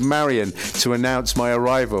shout, "Maid Marian," to announce my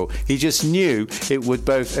arrival. He just knew it would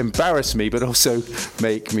both embarrass me but also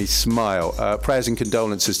make me smile. Prayers and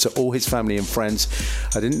condolences to all his family and friends.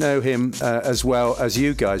 I didn't know him as well as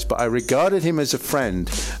you guys, but I regarded him as a friend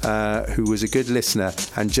who was a good listener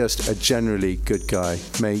and just a generally good guy.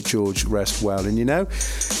 May George rest well. And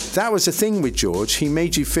that was the thing with George. He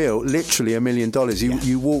made you feel literally $1 million.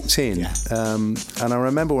 You walked in, and I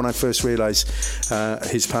remember when I first realised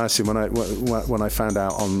his passing, when I found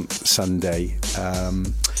out on Sunday.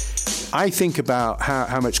 I think about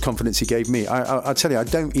how much confidence he gave me. I'll tell you, I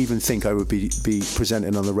don't even think I would be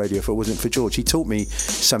presenting on the radio if it wasn't for George. He taught me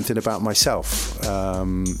something about myself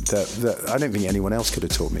that I don't think anyone else could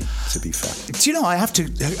have taught me, to be fair. Do you know, I have to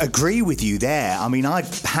agree with you there. I mean,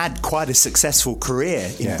 I've had quite a successful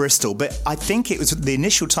career in Bristol, but I think it was the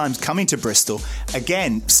initial times coming to Bristol,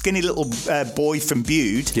 again, skinny little boy from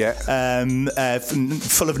Bude,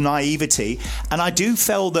 full of naivety, and I do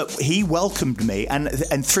feel that he welcomed me, and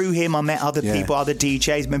through him I met other people, other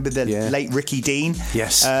DJs. Remember the late Ricky Dean?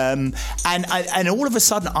 Yes. And all of a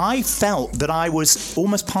sudden I felt that I was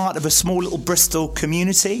almost part of a small little Bristol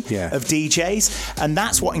community of DJs, and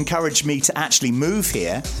that's what encouraged me to actually move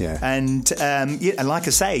here. And like I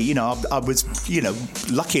say, I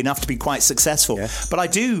was lucky enough to be quite successful. But I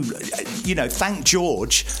do thank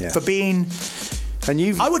George for being,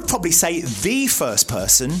 I would probably say, the first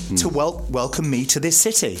person to welcome me to this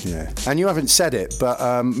city. And you haven't said it,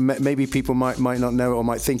 but maybe people might not know it or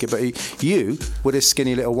might think it, but you were this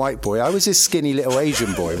skinny little white boy. I was this skinny little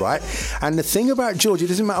Asian boy, right? And the thing about George, it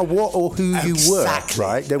doesn't matter what or who you were,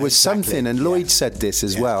 right? There was something, and Lloyd said this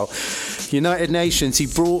as well. United Nations, he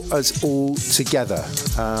brought us all together.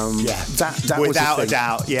 That without was a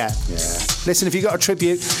doubt, Listen, if you've got a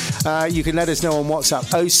tribute, you can let us know on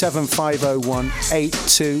WhatsApp, 07501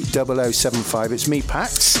 820075. It's me,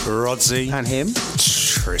 Pax, Rodsy, and him,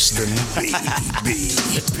 Tristan B.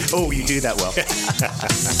 Oh, you do that well.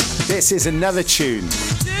 This is another tune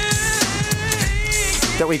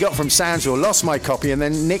that we got from Soundsville. Lost my copy and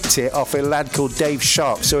then nicked it off a lad called Dave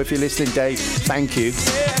Sharp. So if you're listening, Dave, thank you.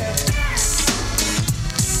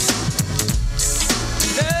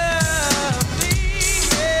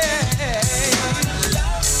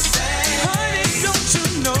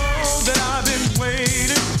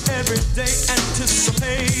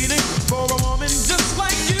 Anticipating for a woman just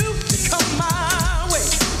like you to come my way.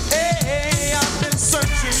 Hey, I've been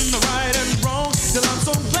searching the right and wrong till I'm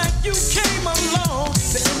so glad you came along.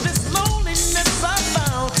 In this loneliness I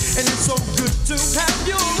found, and it's so good to have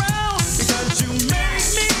you around because you made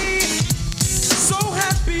me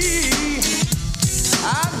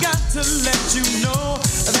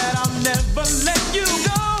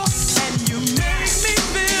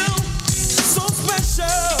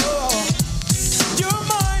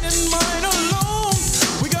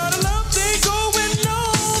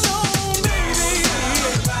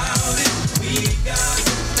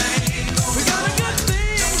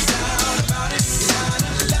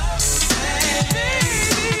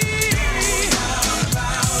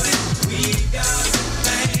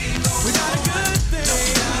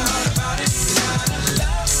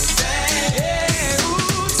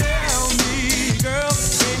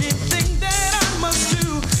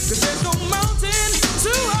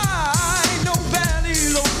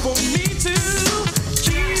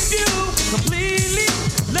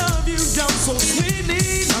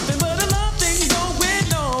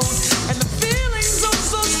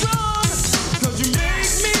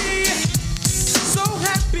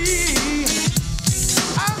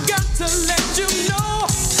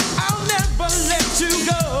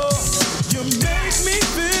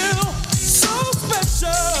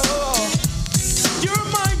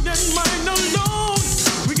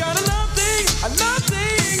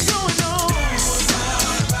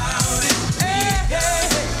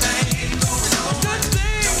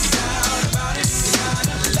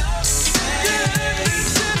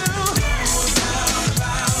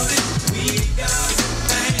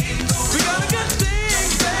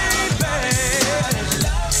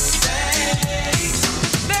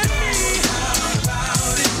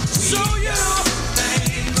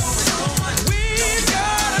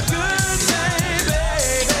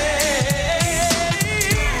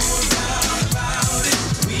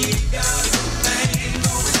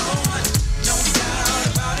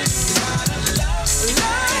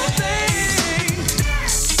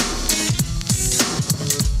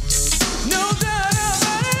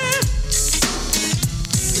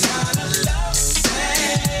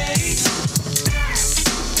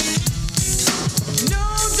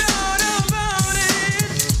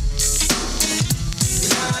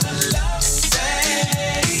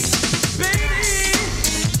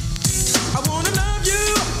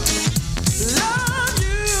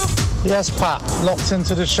Yes, Pat, locked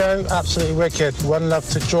into the show, absolutely wicked. One love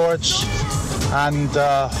to George and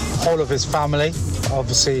whole of his family.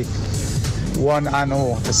 Obviously, one and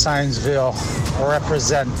all, the Soundsville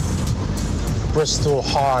represent Bristol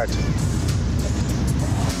hard.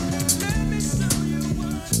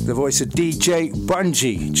 The voice of DJ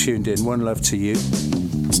Bungie tuned in. One love to you.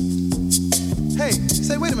 Hey,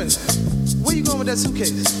 say, wait a minute. Where you going with that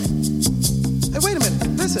suitcase? Hey, wait a minute.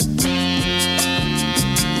 Listen.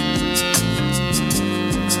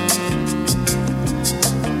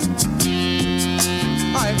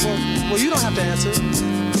 All right, well, you don't have to answer.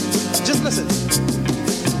 Just listen.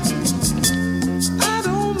 I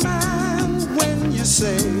don't mind when you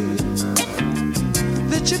say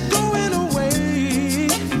that you're going away.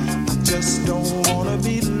 I just don't wanna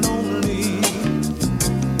be lonely.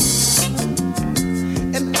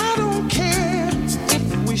 And I don't care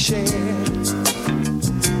if we share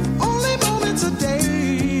only moments a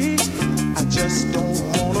day. I just don't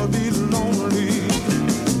wanna be lonely.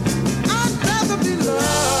 I'd rather be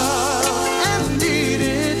loved and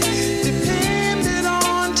needed, depended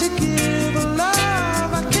on to give a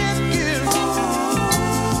love I can't give.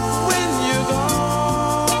 When you're gone,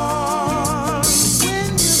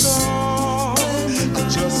 I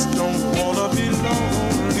just don't wanna be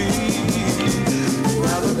lonely. I'd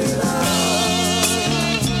rather be loved.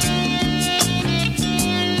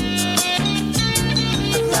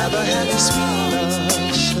 I'd rather have your sweet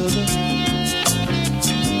love, sugar.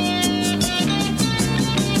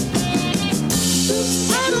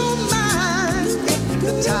 I don't mind if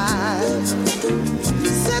the tide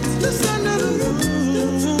sets the sun in the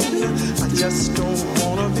room. I just don't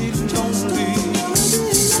wanna be lonely.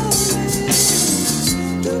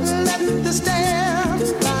 Let the stare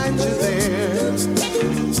find you there.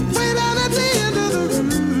 Way down at the end of the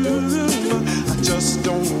room. I just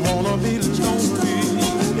don't wanna be lonely.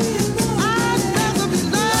 I'd rather be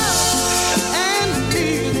loved and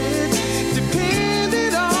needed,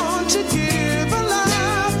 depended on to give a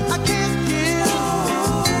love I can't give.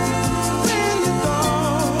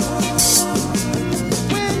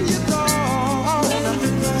 When you're gone,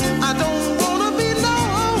 I don't wanna be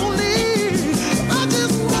lonely. I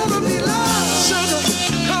just wanna be loved, sugar.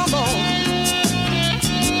 Come on.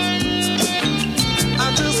 I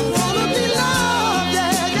just wanna be loved,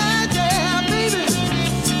 yeah, yeah, yeah, baby.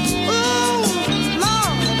 Ooh,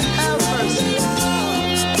 Lord, have mercy.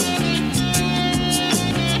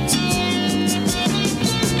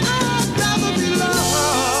 I'd rather be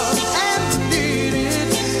loved and needed,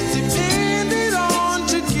 depended on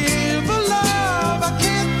to give a love I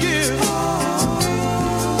can't give.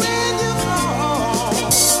 When you're gone,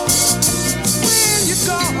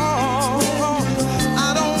 I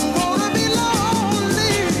don't wanna be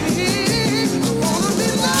lonely. I wanna be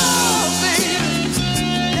loved, baby.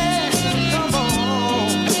 Yeah, come on.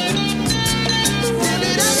 Give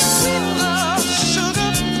me that sweet love, sugar.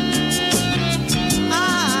 I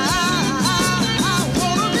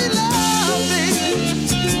wanna be loved, baby.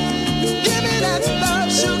 Give me that love,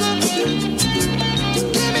 sugar.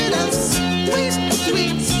 Give me that sweet,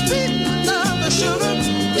 sweet, sweet love, sugar.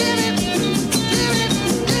 Give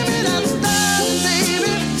me that love,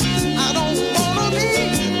 baby. I don't wanna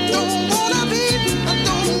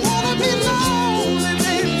be lonely,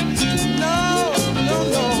 baby. No, no,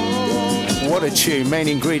 no. What a tune. Main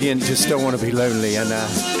ingredient, Just Don't Want to Be Lonely. And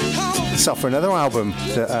it's off for another album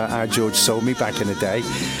that our George sold me back in the day.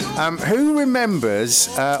 Who remembers,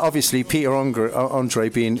 obviously Peter Andre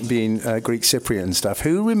being Greek Cypriot and stuff,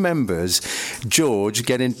 who remembers George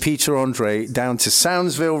getting Peter Andre down to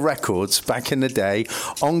Soundsville Records back in the day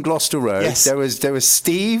on Gloucester Road? Yes. There was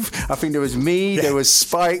Steve, I think there was me, there was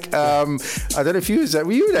Spike. I don't know if you was there.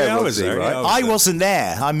 Were you there, Yeah, I Rosie, was there, right? yeah, I wasn't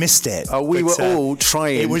there. I missed it. Oh, we were all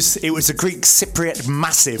trying. It was a Greek Cypriot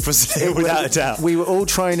massive, wasn't it? Without a doubt. We were all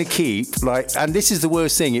trying to keep, and this is the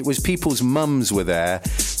worst thing, it was people's mums were there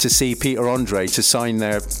to see Peter Andre to sign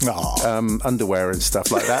their underwear and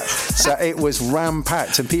stuff like that. So it was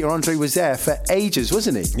ram-packed, and Peter Andre was there for ages,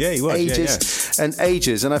 wasn't he? Yeah, he was. Ages and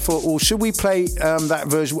ages. And I thought, well, should we play that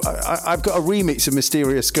version? I've got a remix of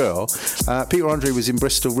Mysterious Girl. Peter Andre was in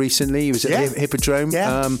Bristol recently. He was at Hippodrome.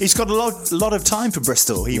 Yeah. He's got a lot of time for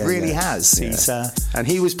Bristol. He really has. Yeah. He's, and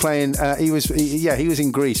he was playing. He was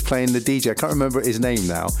in Greece playing the DJ. I can't remember his name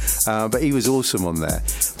now, but he was awesome on there.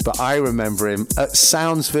 But I remember him at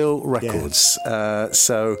Soundsville Records.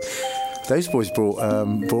 So those boys brought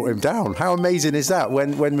him down. How amazing is that?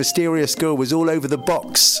 When Mysterious Girl was all over the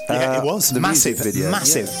box. It was the massive music video.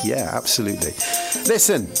 massive. Yeah, absolutely.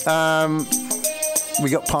 Listen. We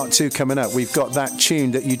got part 2 coming up. We've got that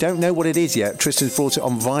tune that you don't know what it is yet. Tristan's brought it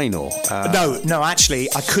on vinyl. No, actually,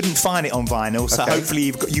 I couldn't find it on vinyl, so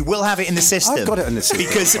hopefully you will have it in the system. I've got it in the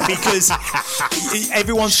system. Because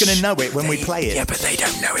everyone's going to know it when we play it. Yeah, but they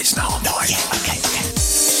don't know it's not on vinyl. Yeah, okay.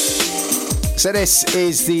 So this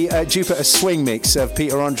is the Jupiter Swing mix of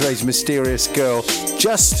Peter Andre's Mysterious Girl,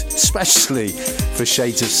 just specially for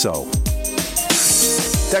Shades of Soul.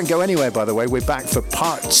 Don't go anywhere, by the way. We're back for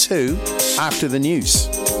part 2 after the news.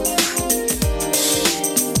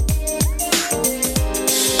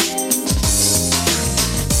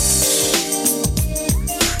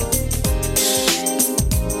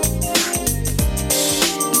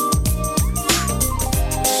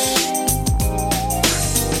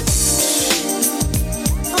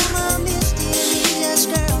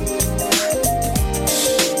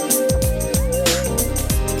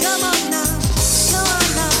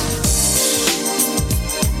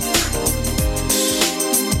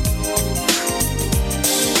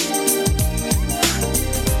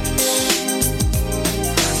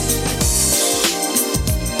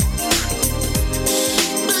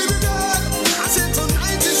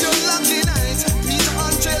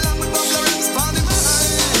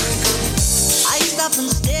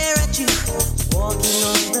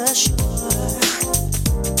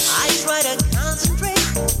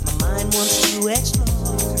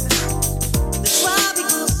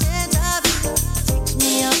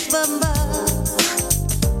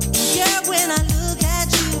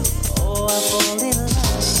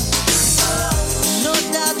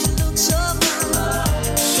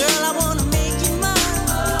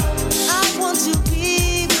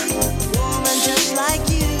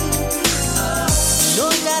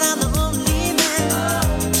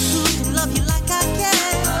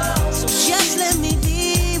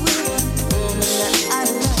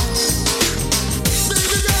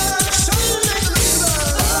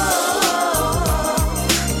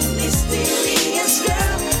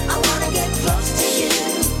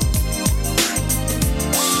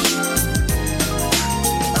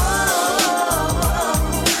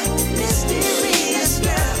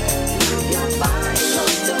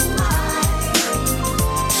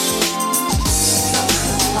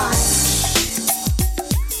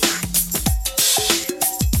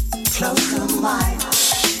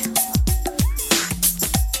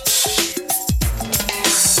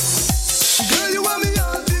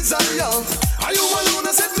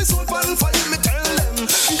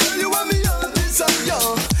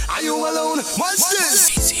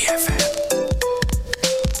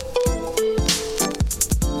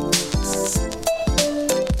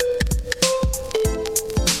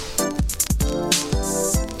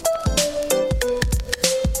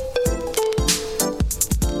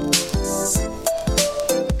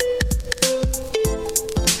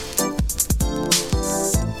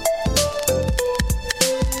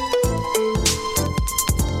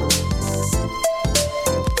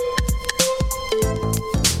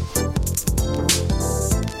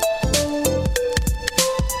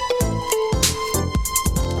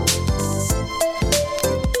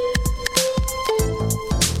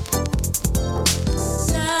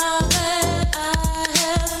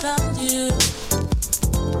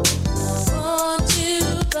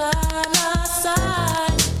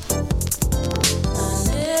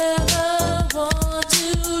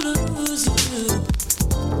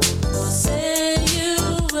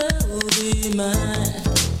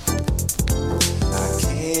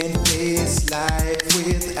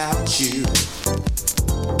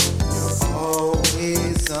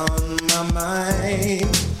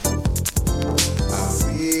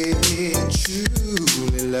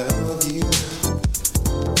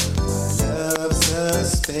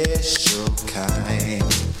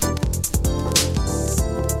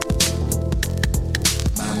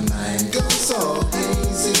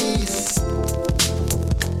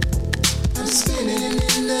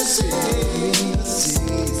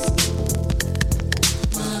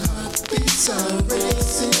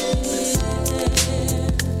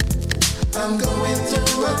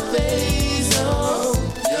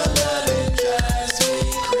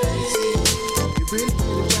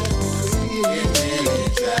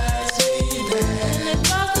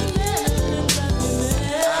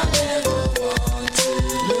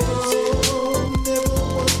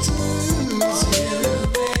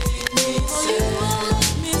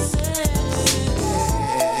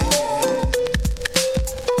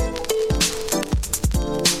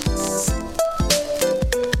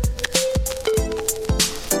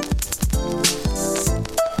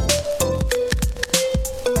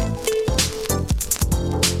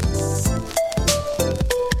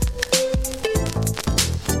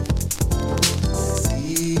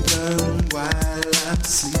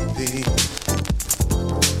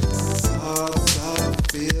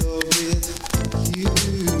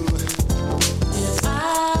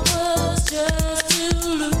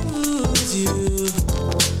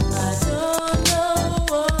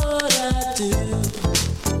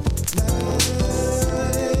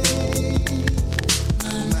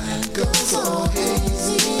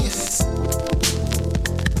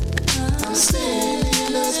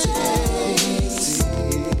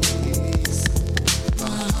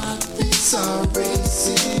 are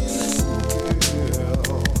racing,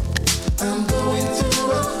 girl. I'm going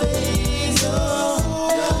through a phase of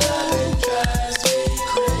your loving drives me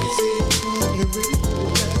crazy.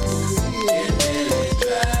 It really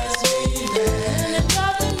drives me mad. It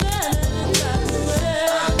drives me mad.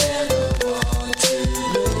 I never want to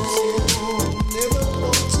lose you. Never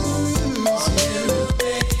want to lose you.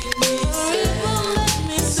 You make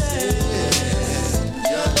me sad.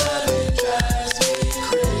 Your loving drives me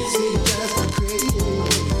crazy. Drives me crazy.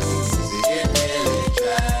 It really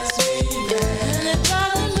drives me mad. It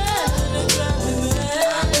drives me mad. It drives me mad.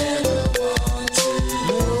 I never want to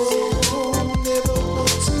lose you. Never want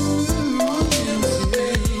to lose you.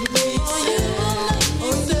 You make me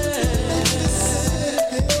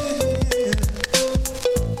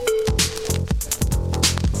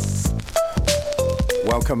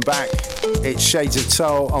Welcome back. It's Shades of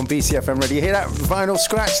Soul on BCFM Radio. You hear that vinyl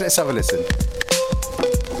scratch? Let's have a listen.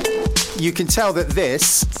 You can tell that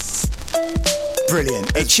this...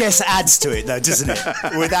 Brilliant. It just adds to it, though, doesn't it?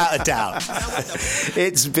 Without a doubt.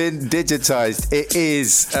 It's been digitised. It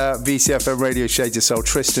is BCFM Radio Shades of Soul.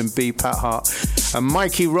 Tristan B, Pat Hart, and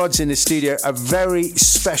Mikey Rod's in the studio. A very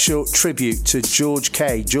special tribute to George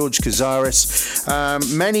K, George Cazares.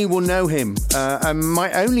 Many will know him and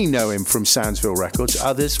might only know him from Soundsville Records.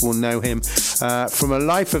 Others will know him from a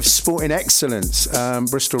life of sporting excellence.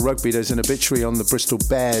 Bristol Rugby, there's an obituary on the Bristol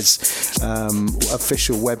Bears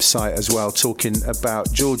official website as well, talking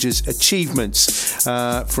about George's achievements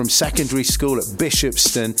from secondary school at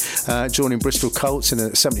Bishopston, joining Bristol Colts in the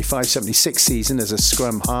 75-76 season as a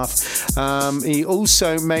scrum half. He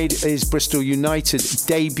also made his Bristol United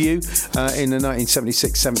debut in the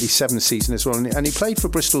 1976-77 season as well, and he played for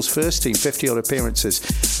Bristol's first team, 50-odd appearances,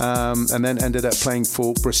 and then ended up playing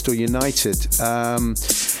for Bristol United.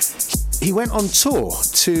 He went on tour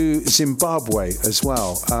to Zimbabwe as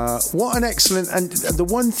well. What an excellent... And the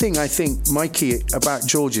one thing I think, Mikey, about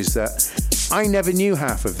George is that I never knew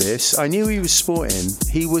half of this. I knew he was sporting.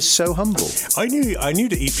 He was so humble. I knew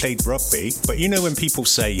that he played rugby, but you know when people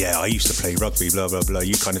say, yeah, I used to play rugby, blah, blah, blah,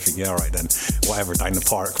 you kind of think, yeah, all right then, whatever, down the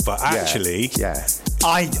park. But actually... Yeah.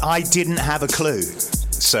 I didn't have a clue.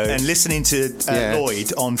 So, and listening to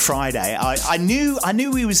Lloyd on Friday, I knew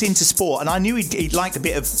he was into sport, and I knew he liked a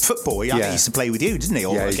bit of football. He used to play with you, didn't he?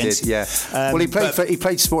 Or he did. Yeah. Well, he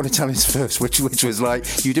played Sporting Italians first, which was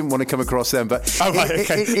like you didn't want to come across them. But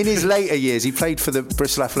in his later years, he played for the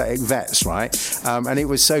Bristol Athletic Vets, right? And it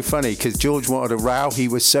was so funny because George wanted a row. He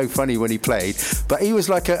was so funny when he played, but he was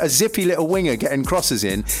like a zippy little winger getting crosses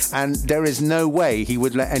in, and there is no way he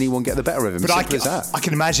would let anyone get the better of him. But I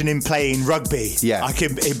can imagine him playing rugby. Yeah.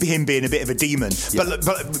 Him being a bit of a demon, but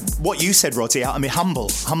what you said, Roddy, I mean, humble.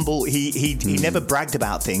 He never bragged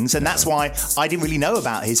about things, and that's why I didn't really know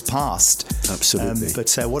about his past. Absolutely.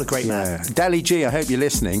 But what a great man. Dally G, I hope you're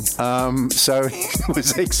listening. So he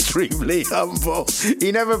was extremely humble.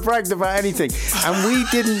 He never bragged about anything, and we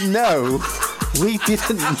didn't know.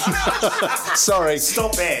 Sorry.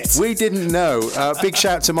 Stop it. We didn't know. Big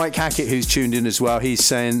shout to Mike Hackett, who's tuned in as well. He's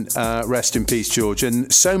saying, rest in peace, George.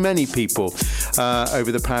 And so many people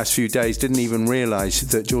over the past few days didn't even realise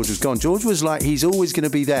that George was gone. George was like, he's always going to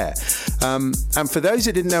be there. And for those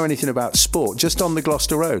that didn't know anything about sport, just on the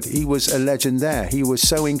Gloucester Road, he was a legend there. He was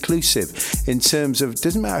so inclusive in terms of,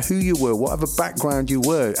 doesn't matter who you were, whatever background you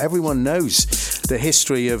were, everyone knows the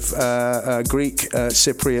history of Greek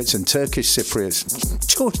Cypriots and Turkish Cypriots.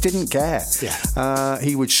 George didn't care.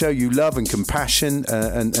 He would show you love and compassion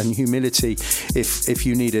and humility if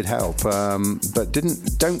you needed help, but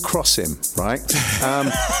don't cross him, right?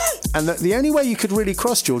 And the only way you could really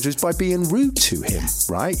cross George is by being rude to him,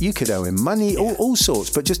 right? You could owe him money, all sorts,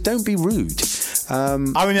 but just don't be rude.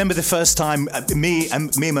 I remember the first time me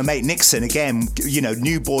and my mate Nixon, again,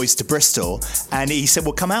 new boys to Bristol, and he said,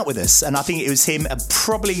 well, come out with us. And I think it was him,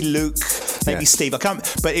 probably Luke, maybe Steve, I can't,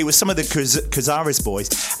 but it was some of the Cazares boys,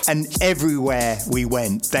 and everywhere we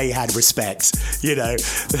went, they had respect,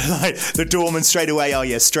 like the doorman straight away, oh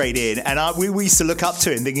yeah, straight in. And we used to look up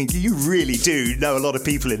to him thinking, you really do know a lot of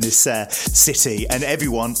people in this city, and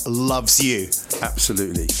everyone loves you.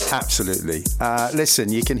 Absolutely.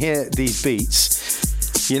 Listen, you can hear these beats.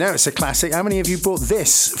 It's a classic. How many of you bought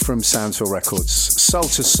this from Soundsville Records? Soul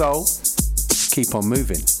to Soul. Keep on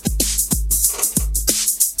moving.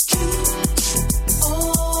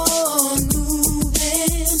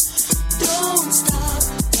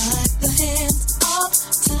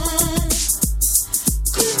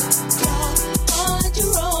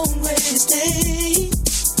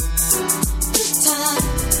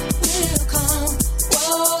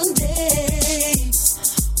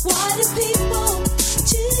 Why do people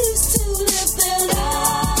choose to live their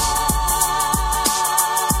lives?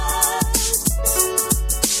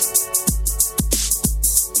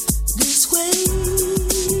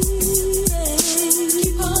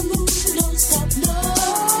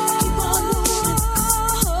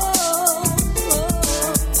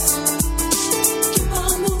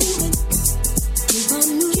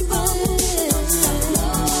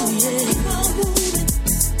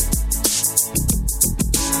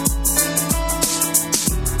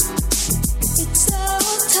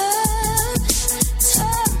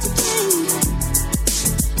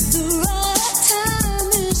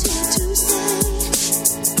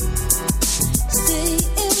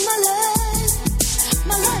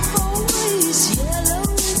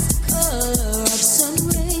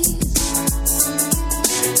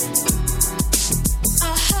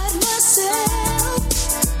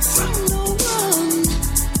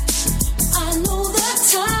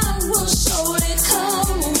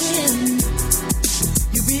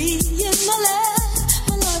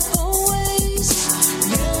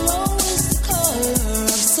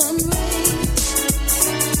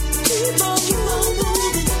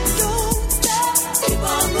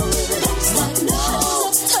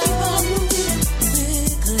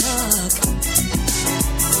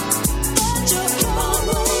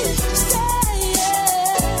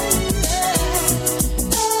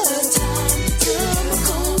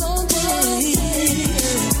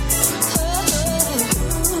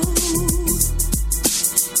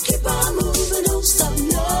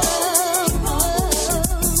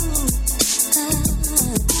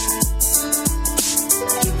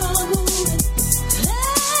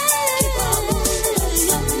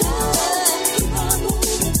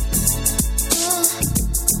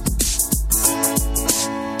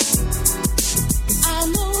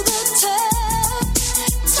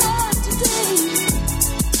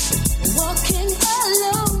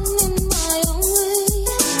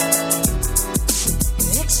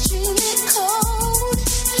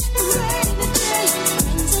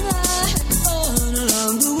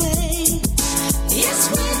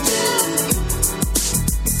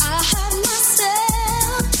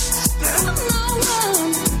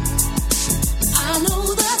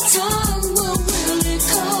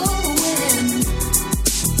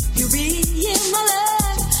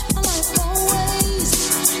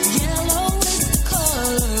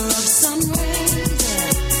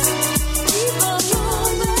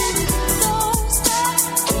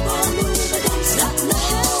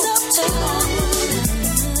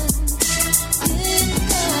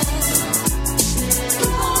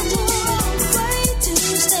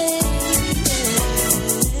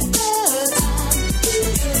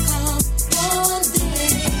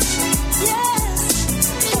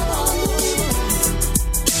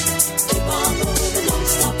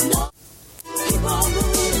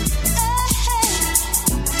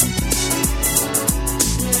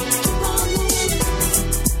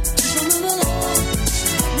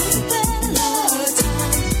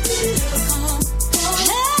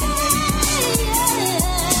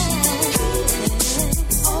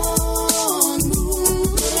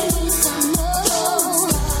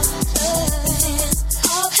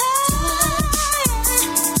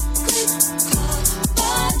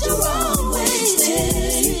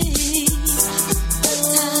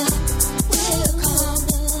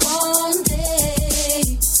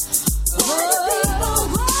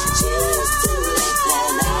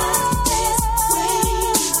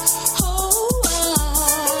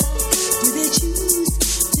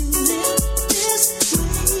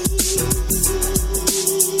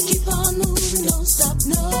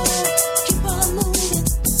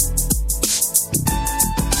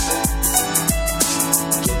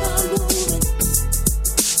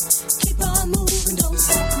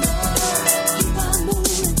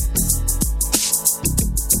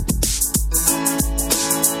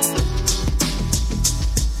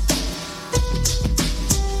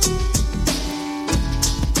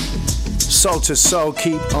 Soul to Soul,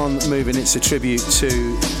 keep on moving. It's a tribute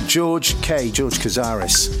to George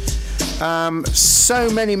Cazares. So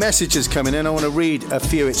many messages coming in. I want to read a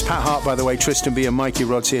few. It's Pat Hart, by the way, Tristan B and Mikey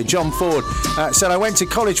Rods here. John Ford said, I went to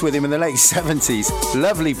college with him in the late 70s.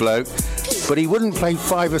 Lovely bloke, but he wouldn't play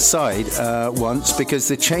five-a-side once because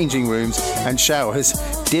the changing rooms and showers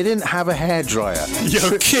didn't have a hairdryer.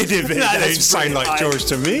 You're kidding me. That don't sound like George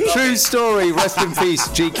to me. True story. Rest in peace,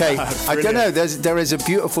 GK. I don't know. There is a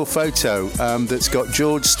beautiful photo that's got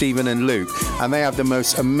George, Stephen and Luke, and they have the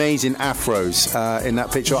most amazing afros in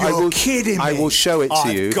that picture. You're kidding me. I will show it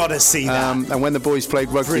to you. I've got to see that. And when the boys played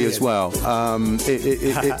rugby as well,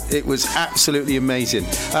 it was absolutely amazing.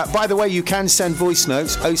 By the way, you can send voice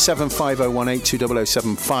notes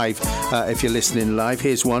 07501820075 if you're listening live.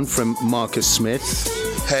 Here's one from Marcus Smith.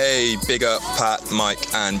 Hey, big up Pat,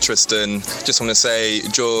 Mike and Tristan. Just want to say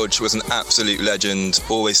George was an absolute legend,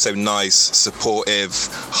 always so nice, supportive,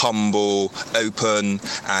 humble, open,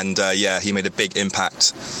 and he made a big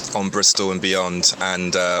impact on Bristol and beyond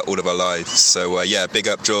and all of our lives. So big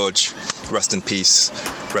up George, rest in peace,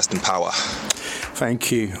 rest in power.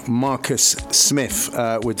 Thank you, Marcus Smith,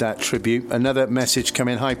 with that tribute. Another message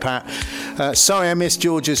coming. Hi, Pat. Sorry I missed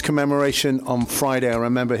George's commemoration on Friday. I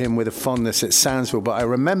remember him with a fondness at Sandsville, but I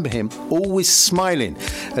remember him always smiling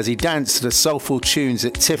as he danced to the soulful tunes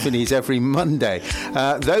at Tiffany's every Monday.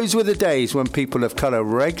 Those were the days when people of colour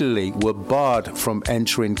regularly were barred from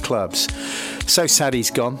entering clubs. So sad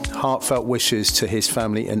he's gone. Heartfelt wishes to his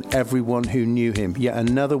family and everyone who knew him. Yet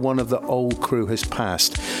another one of the old crew has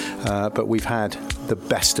passed, but we've had the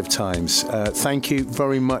best of times. Thank you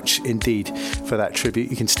very much indeed for that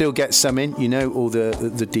tribute. You can still get some in, you know all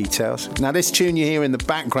the details. Now this tune you hear in the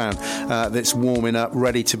background that's warming up,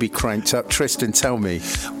 ready to be cranked up. Tristan, tell me.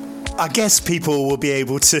 I guess people will be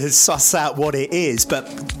able to suss out what it is, but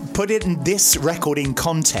put it in this record in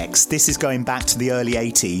context. This is going back to the early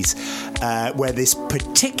 80s, where this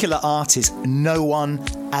particular artist, no one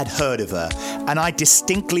had heard of her. And I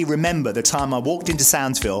distinctly remember the time I walked into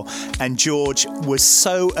Sandsville and George was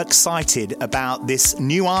so excited about this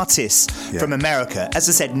new artist from America. As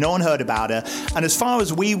I said, no one heard about her. And as far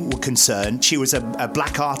as we were concerned, she was a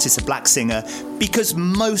black artist, a black singer, because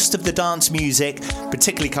most of the dance music,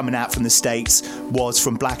 particularly coming out from the States, was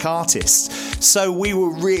from black artists. So we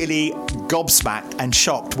were really gobsmacked and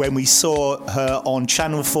shocked when we saw her on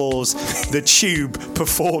Channel 4's The Tube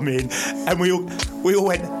performing, and we all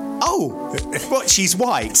went, oh, what, she's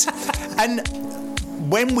white? And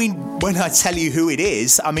when I tell you who it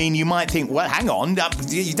is, I mean, you might think, well, hang on,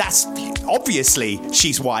 that's obviously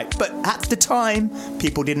she's white. But at the time,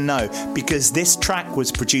 people didn't know, because this track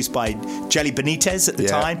was produced by Jelly Benitez at the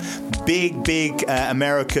time, big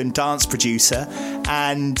American dance producer,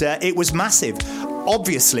 and it was massive.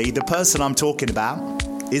 Obviously, the person I'm talking about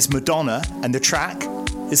is Madonna, and the track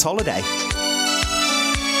is Holiday.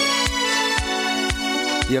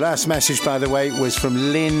 Your last message, by the way, was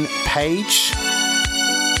from Lynn Page.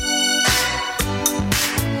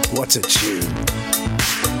 What a tune.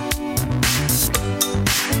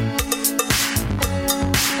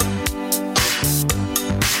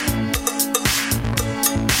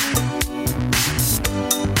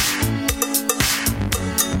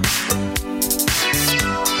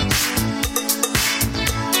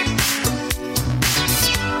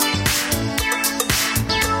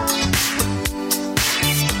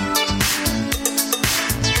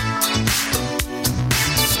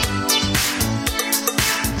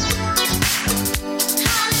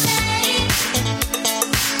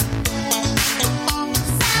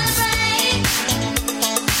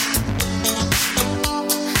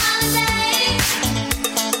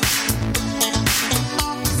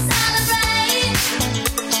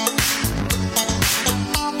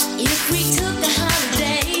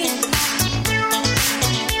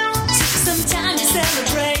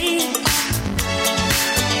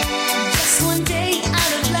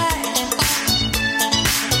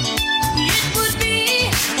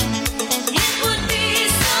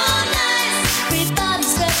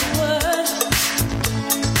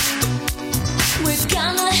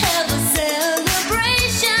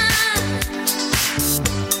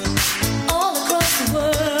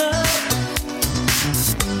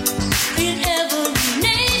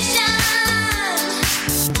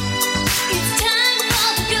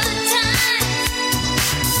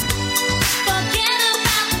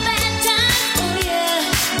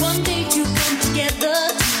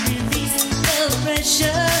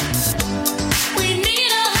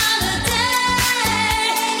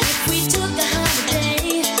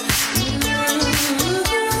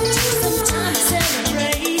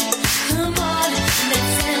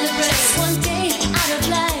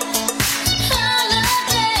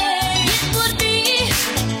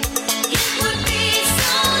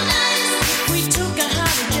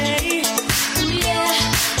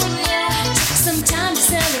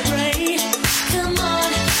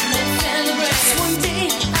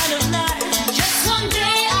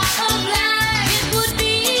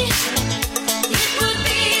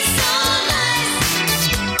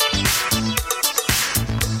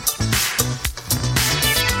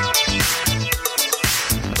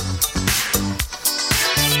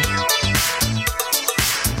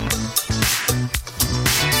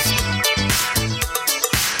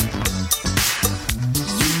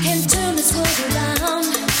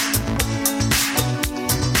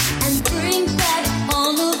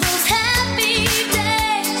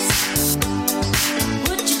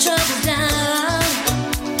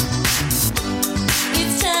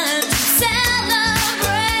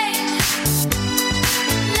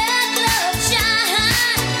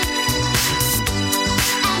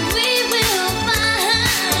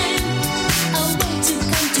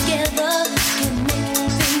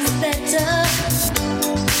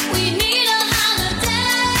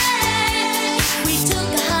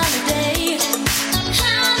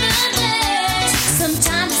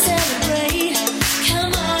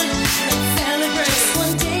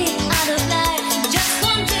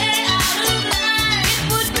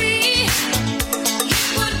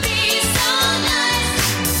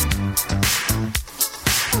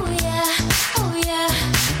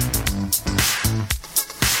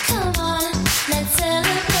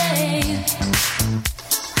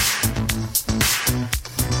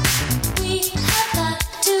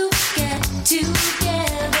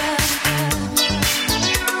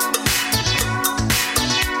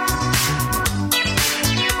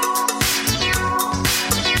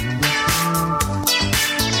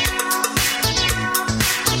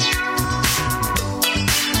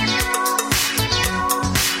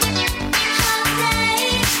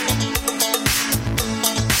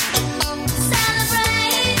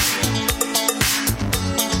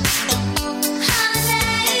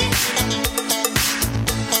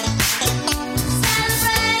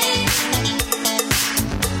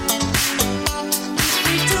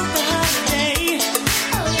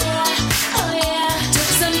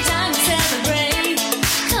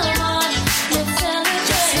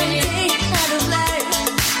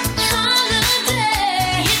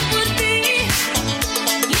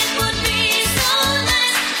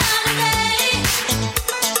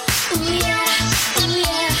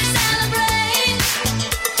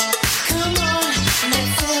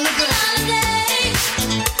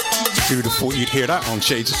 Who would have thought you'd hear that on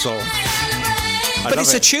Shades of Soul? But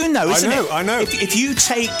it's a tune, though, isn't it? I know. If you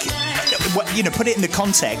take, put it in the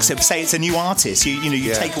context of, say, it's a new artist.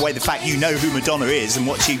 You take away the fact you know who Madonna is and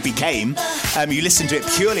what she became. You listen to it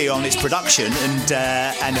purely on its production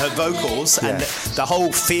and her vocals and the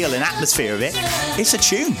whole feel and atmosphere of it. It's a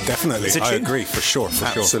tune. Definitely, it's a tune. I agree for sure.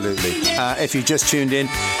 Absolutely. If you just tuned in,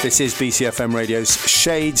 this is BCFM Radio's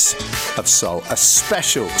Shades of Soul, a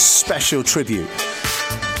special tribute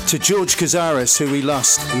to George Cazares, who we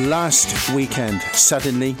lost last weekend,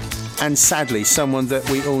 suddenly and sadly, someone that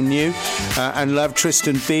we all knew and loved.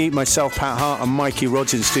 Tristan B, myself, Pat Hart, and Mikey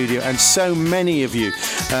Rods in studio, and so many of you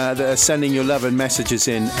that are sending your love and messages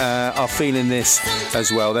in are feeling this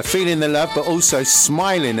as well. They're feeling the love, but also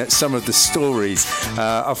smiling at some of the stories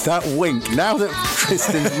of that wink. Now that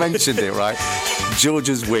Tristan's mentioned it, right?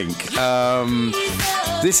 George's wink.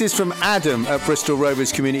 This is from Adam at Bristol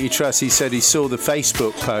Rovers Community Trust. He said he saw the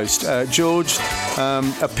Facebook post. George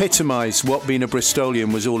epitomised what being a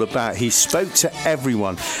Bristolian was all about. He spoke to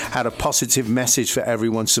everyone, had a positive message for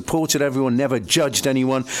everyone, supported everyone, never judged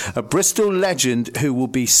anyone. A Bristol legend who will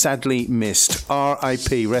be sadly missed.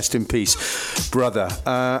 R.I.P. Rest in peace, brother.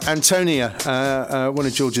 Antonia, one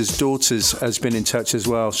of George's daughters, has been in touch as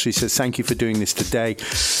well. She says, thank you for doing this today.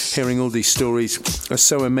 Hearing all these stories are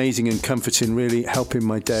so amazing and comforting, really helping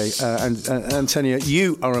my day. And Antonia,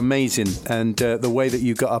 you are amazing, and the way that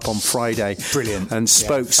you got up on Friday, brilliant, and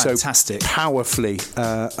spoke so powerfully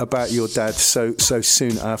about your dad so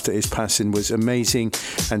soon after his passing was amazing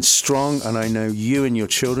and strong. And I know you and your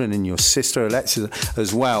children and your sister Alexa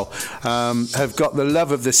as well have got the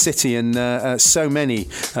love of the city, and so many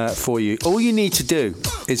for you. All you need to do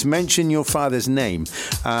is mention your father's name,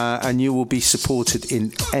 and you will be supported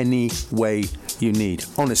in any way you need.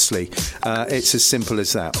 Honestly, it's as simple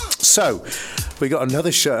as that. So we got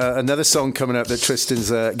another song coming up that Tristan's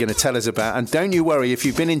going to tell us about. And don't you worry, if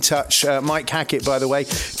you've been in touch, Mike Hackett, by the way,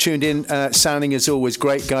 tuned in, sounding as always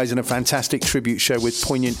great, guys, and a fantastic tribute show with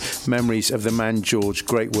poignant memories of the man George.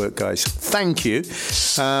 Great work, guys. Thank you.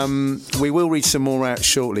 We will read some more out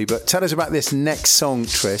shortly, but tell us about this next song,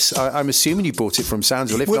 Tris. I'm assuming you bought it from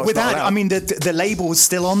Soundsville. If not, without, I mean, the label was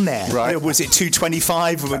still on there. Right. Was it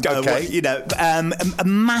 225? Okay. A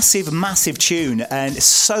massive tune, and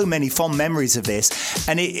so many fond memories of this.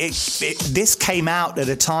 And this came out at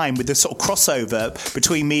a time with the sort of crossover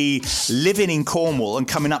between me living in Cornwall and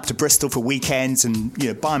coming up to Bristol for weekends and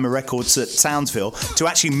buying my records at Soundsville, to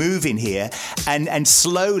actually moving here and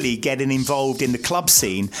slowly getting involved in the club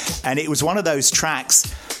scene. And it was one of those tracks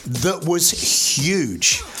that was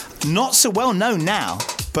huge. Not so well known now,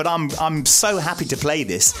 but I'm so happy to play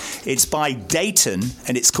this. It's by Dayton,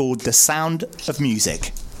 and it's called The Sound of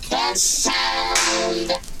Music. The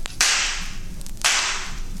sound.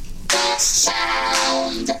 The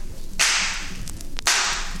sound.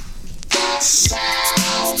 The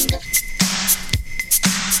sound.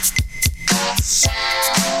 The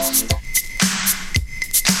sound.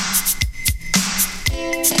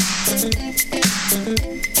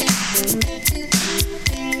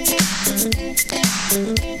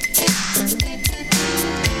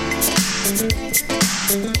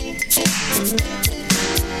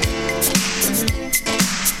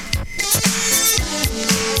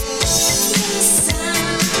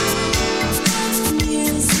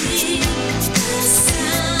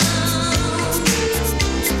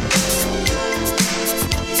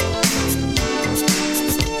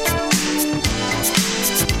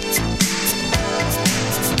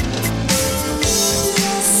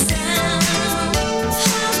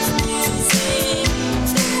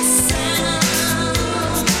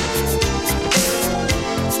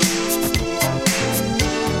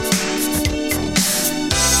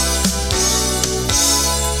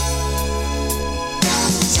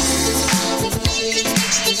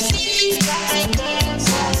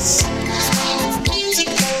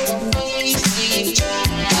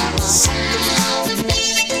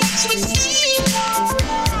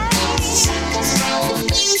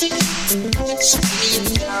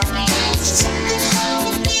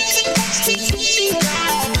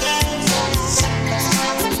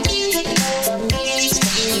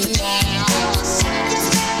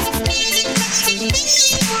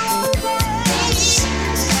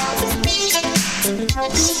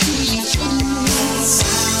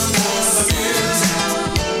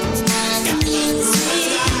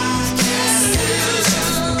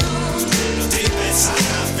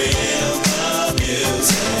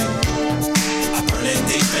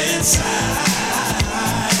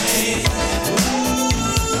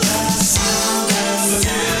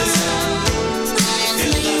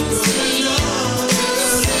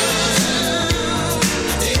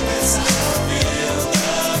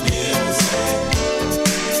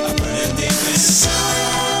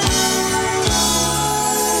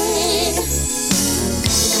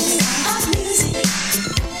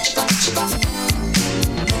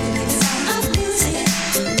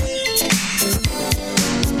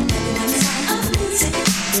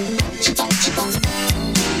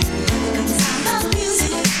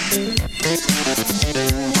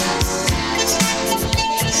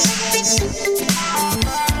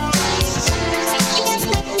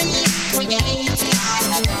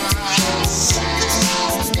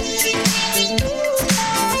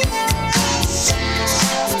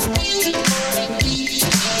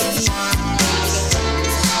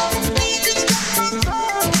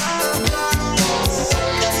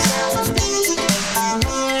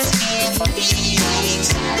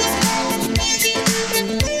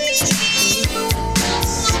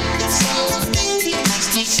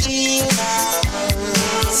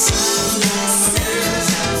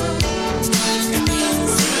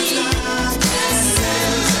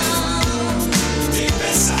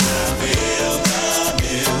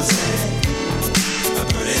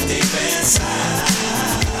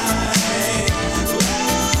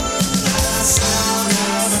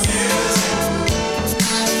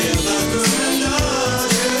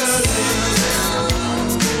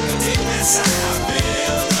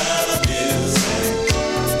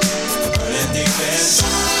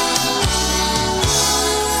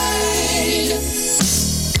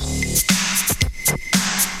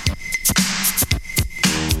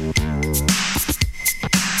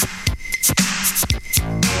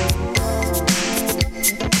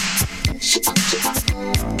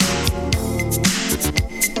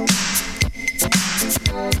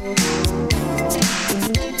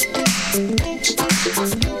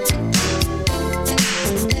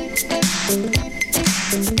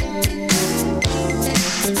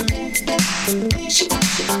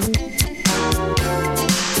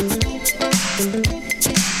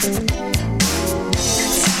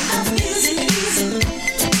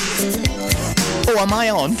 I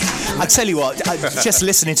on? I tell you what, just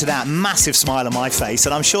listening to that, massive smile on my face,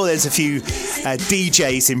 and I'm sure there's a few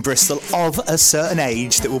DJs in Bristol of a certain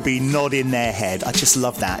age that will be nodding their head. I just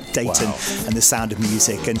love that, Dayton and the sound of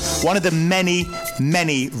music. And one of the many,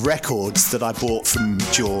 many records that I bought from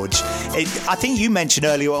George, I think you mentioned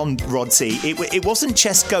earlier on, Rodsy, it wasn't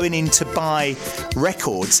just going in to buy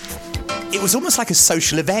records. It was almost like a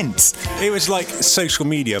social event. It was like social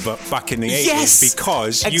media, but back in the 80s. Yes,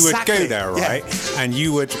 because you would go there, right? Yeah. And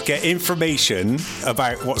you would get information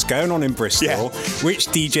about what's going on in Bristol, which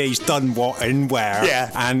DJ's done what and where. Yeah.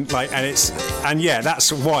 And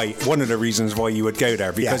that's why, one of the reasons why you would go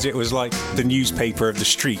there, because it was like the newspaper of the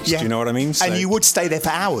streets. Yeah. Do you know what I mean? So, and you would stay there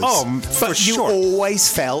for hours. Oh, for sure. But you always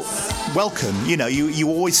felt welcome. You know, you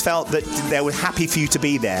always felt that they were happy for you to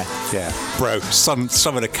be there. Yeah. Bro, some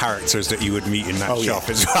of the characters that you would meet in that shop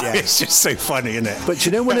as well. Yeah. It's just so funny, isn't it? But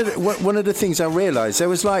you know, one of the things I realised, there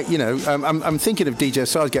was like, you know, I'm thinking of DJ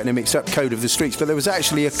Stars getting a mixed up code of the streets, but there was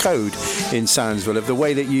actually a code in Soundsville of the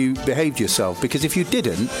way that you behaved yourself, because if you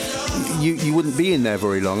didn't, you wouldn't be in there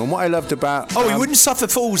very long. And what I loved about... you wouldn't suffer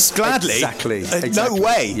fools gladly. Exactly. No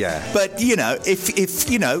way. Yeah. But, you know,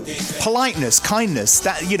 if you know, politeness, kindness,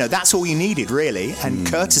 that, you know, that's all you needed, really, and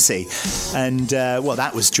courtesy. And,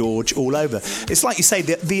 that was George all over. It's like you say,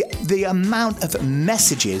 the amount of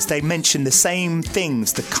messages, they mention the same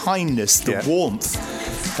things, the kindness, the warmth,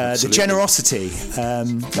 the generosity.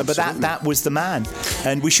 But that was the man.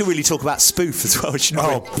 And we should really talk about Spoof as well,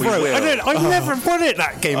 shouldn't we? Bro, I never won it,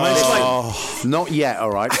 that game. Not yet,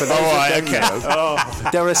 all right. For those that don't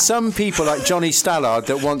know, there are some people like Johnny Stallard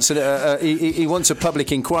that wants he wants a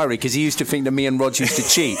public inquiry because he used to think that me and Rog used to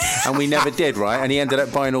cheat, and we never did, right? And he ended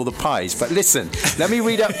up buying all the pies. But listen, let me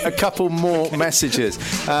read up a couple more messages.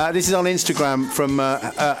 This is on Instagram from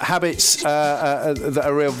Habits that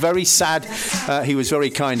are real. Very sad. He was very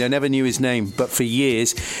kind. I never knew his name, but for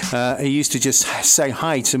years he used to just say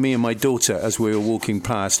hi to me and my daughter as we were walking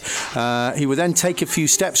past. He would then take a few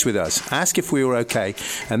steps with us, ask if we were okay,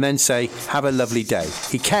 and then say, "Have a lovely day."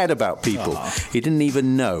 He cared about people. He didn't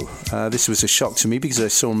even know. This was a shock to me because I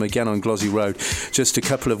saw him again on Glossy Road just a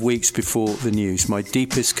couple of weeks before the news. My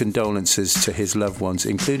deepest condolences to his loved ones,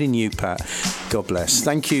 including you, Pat. God bless.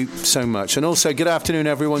 Thank you so much. And also, good afternoon,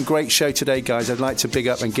 everyone. Great show today, guys. I'd like to big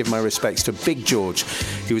up and give my respects to Big George.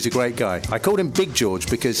 He was a great guy. I called him Big George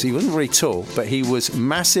because he wasn't very tall, but he was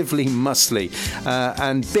massively muscly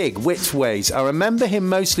and big, width ways. I remember him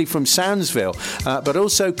mostly from Soundsville, but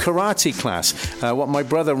also karate class, what my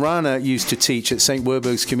brother Rana used to teach at St.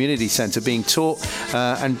 Werburgh's Community Centre, being taught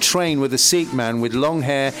and trained with a Sikh man with long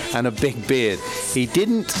hair and a big beard. He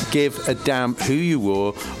didn't give a damn who you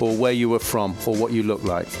were or where you were from or what you looked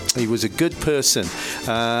like. He was a good person.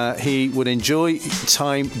 He would enjoy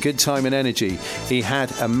time, good time and energy. He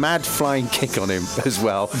had a mad flying kick on him as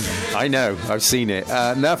well. I know, I've seen it.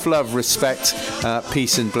 Enough love, respect,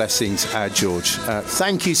 peace and blessings, George.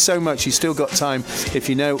 Thank you so much. You still got time, if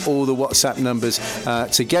you know all the WhatsApp numbers,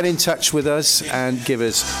 to get in touch with us and give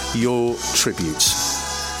us your tributes.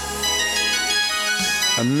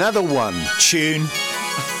 Another one tune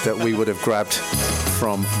that we would have grabbed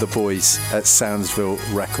from the boys at Soundsville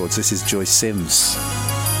Records. This is Joy Sims.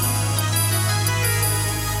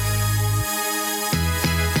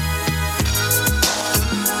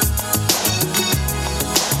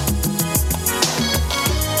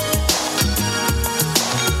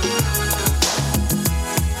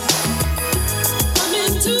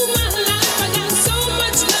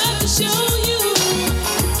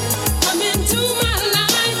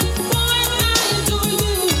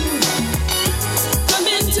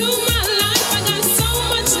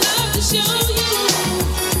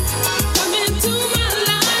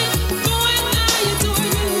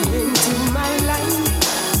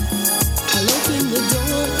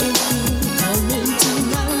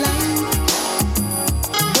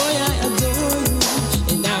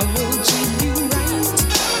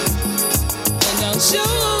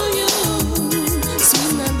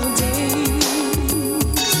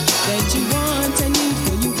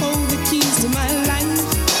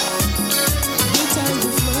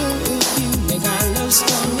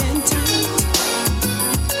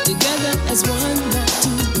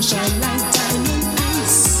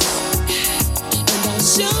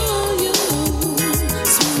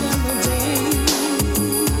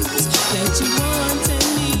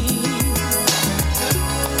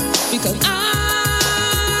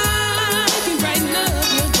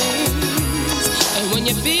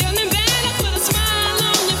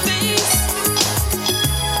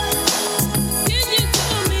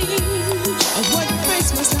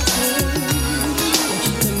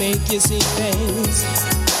 You see things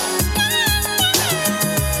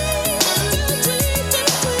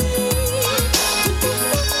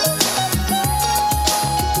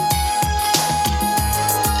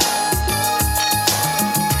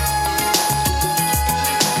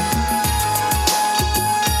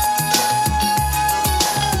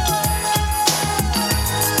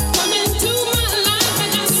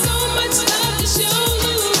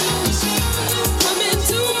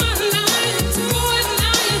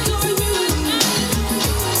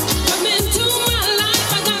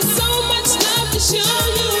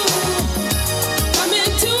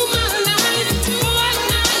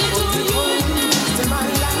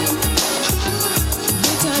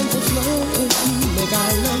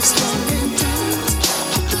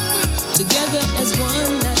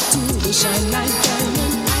like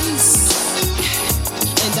diamond ice,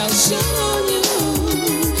 and I'll show you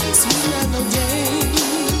sweet melodies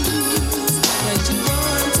that you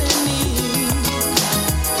want in me,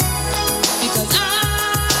 because I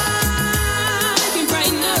can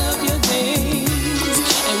brighten up your days,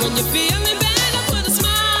 and when you're feeling bad, I put a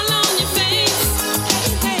smile on your face.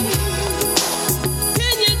 Hey,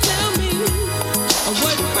 can you tell me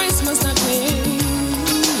what price must I pay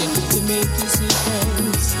to make you see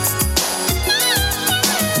things?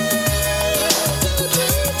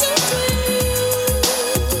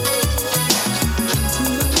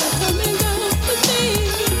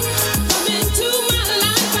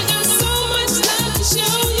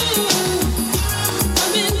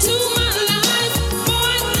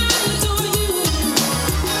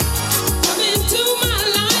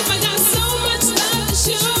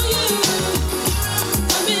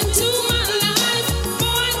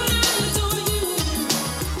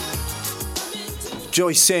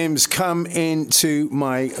 Joyce Sims, come into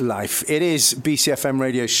my life. It is BCFM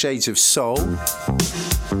Radio Shades of Soul.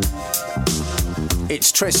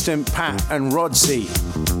 It's Tristan, Pat and Rodsy.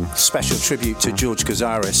 Special tribute to George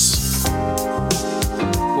Cazares.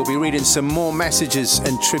 We'll be reading some more messages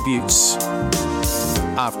and tributes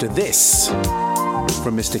after this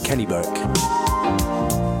from Mr. Kenny Burke.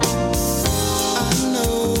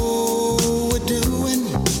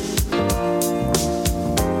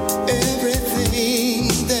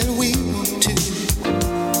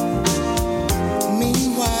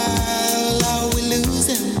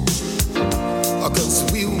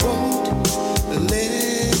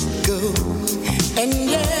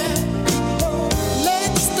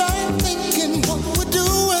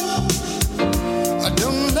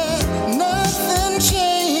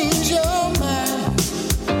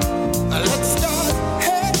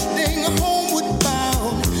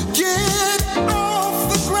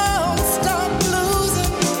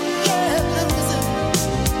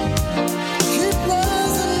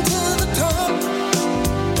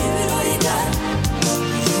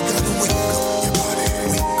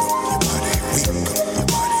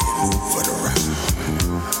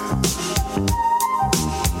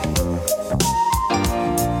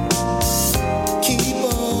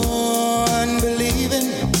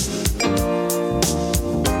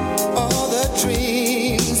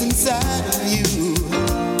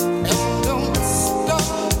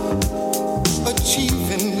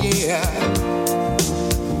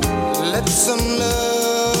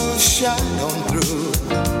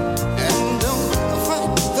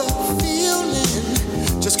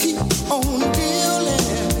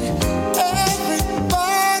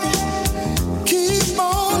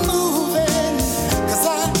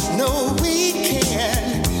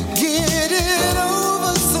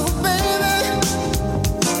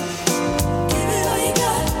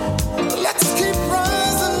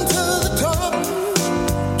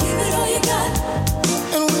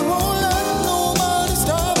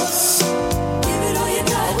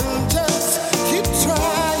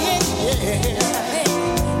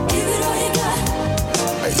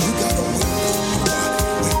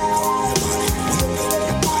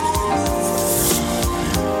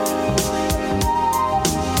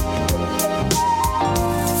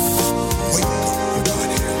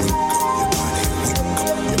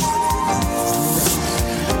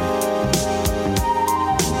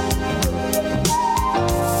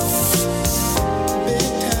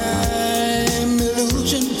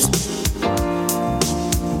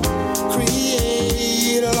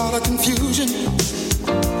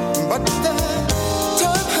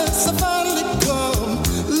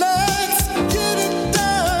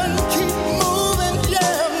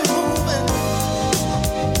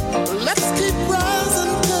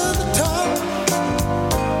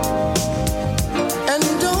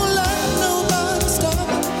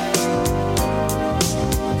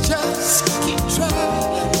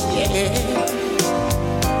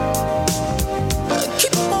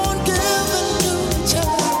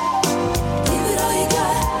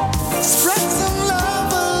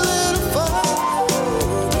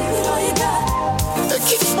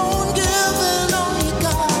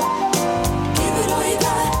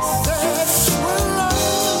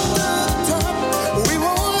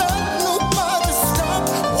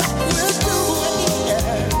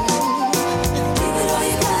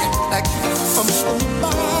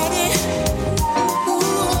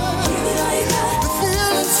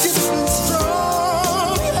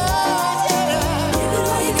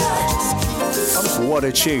 What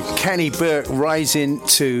a tune. Kenny Burke rising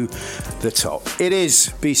to the top. It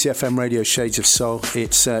is BCFM Radio Shades of Soul.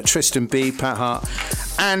 It's Tristan B, Pat Hart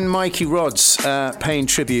and Mikey Rods paying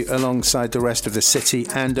tribute alongside the rest of the city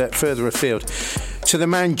and further afield to the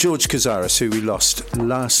man George Cazares, who we lost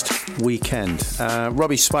last weekend.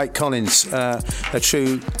 Robbie Spike Collins, a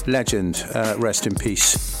true legend. Rest in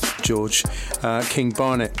peace, George. King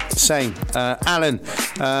Barnett, same. Alan,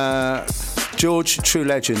 George, true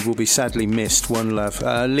legend, will be sadly missed. One love.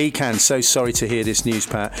 Lee Can, so sorry to hear this news,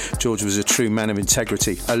 Pat. George was a true man of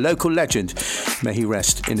integrity, a local legend. May he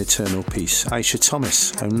rest in eternal peace. Aisha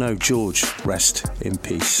Thomas, oh no, George, rest in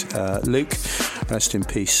peace. Luke, rest in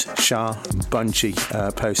peace. Shah, Bungie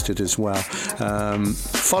posted as well.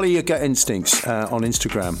 Follow your gut instincts on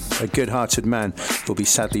Instagram. A good-hearted man will be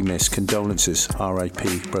sadly missed. Condolences,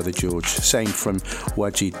 R.I.P. Brother George. Same from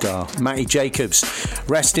Wajid Dar. Matty Jacobs,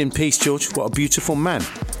 rest in peace, George. What a beautiful man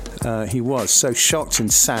he was. So shocked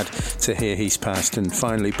and sad to hear he's passed. And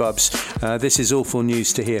finally, Bubs, this is awful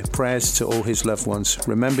news to hear. Prayers to all his loved ones.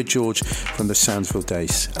 Remember George from the Soundsville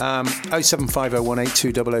days.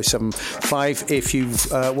 07501820075. If you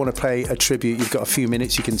want to play a tribute, you've got a few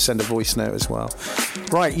minutes. You can send a voice note as well.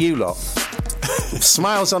 Right, you lot.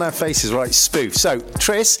 Smiles on our faces, right? Spoof. So,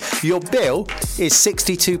 Tris, your bill is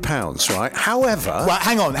 £62, right? However, well,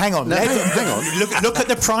 hang on. No, hang on. Look at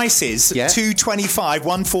the prices. Yeah. $2.25,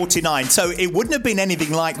 $1.49. So it wouldn't have been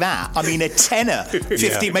anything like that. I mean, a tenner,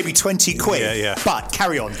 50, maybe 20 quid. Yeah. But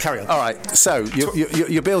carry on. All right. So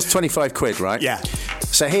your bill's 25 quid, right? Yeah.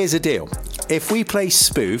 So here's the deal. If we play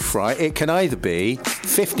Spoof, right, it can either be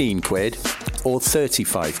 15 quid or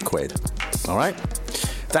 35 quid. All right.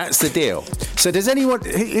 That's the deal. So does anyone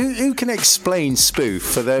who can explain Spoof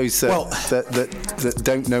for those that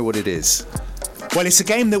don't know what it is? Well, it's a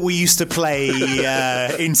game that we used to play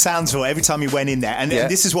in Soundsville every time we went in there. And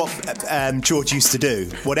this is what George used to do.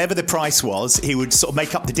 Whatever the price was, he would sort of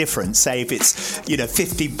make up the difference. Say if it's,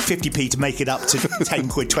 50p to make it up to 10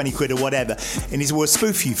 quid, 20 quid or whatever. And he will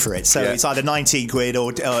spoof you for it. So it's either 19 quid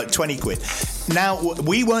or 20 quid. Now,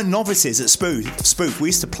 we weren't novices at Spoof. We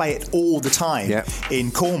used to play it all the time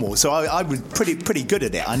in Cornwall. So I was pretty good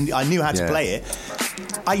at it. I knew how to play it.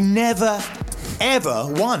 I never ever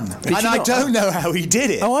won, and I don't know how he did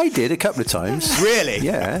it. Oh, I did a couple of times. Really?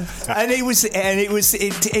 Yeah. And it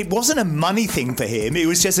wasn't a money thing for him. It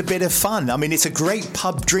was just a bit of fun. I mean, it's a great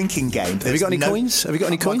pub drinking game. Have you got any coins? Have you got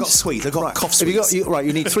any coins? I've got sweets. I've got cough sweets. Have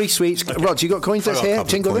you need 3 sweets. Rod, you got coins? Let's hear.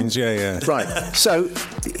 Jingle coins. Yeah. Right. So,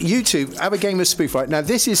 you two have a game of Spoof. Right now,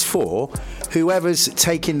 this is for whoever's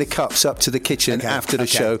taking the cups up to the kitchen after the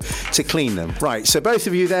show to clean them. Right. So both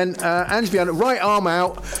of you then, hands behind, right arm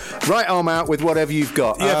out with whatever you've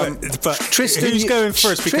got. Yeah, but Tristan, who's going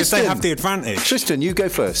first? Because Tristan, they have the advantage. Tristan, you go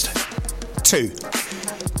first. 2.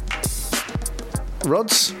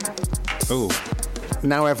 Rods? Oh.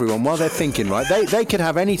 Now everyone, while they're thinking, right, they could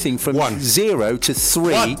have anything from 0 to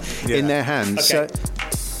 3 in their hands. Okay. So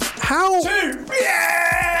how? 2.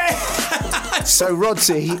 Yeah! So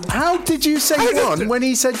Rodsy, how did you say 1 when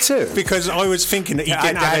he said 2? Because I was thinking that he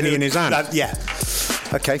didn't have any in his hand.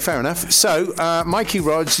 Okay, fair enough. So, Mikey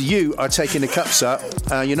Rods, you are taking the cups up.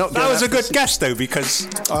 You're not. That was a good guess, though, because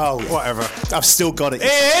whatever. I've still got it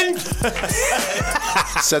in.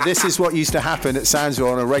 So this is what used to happen at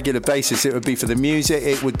Soundsville on a regular basis. It would be for the music.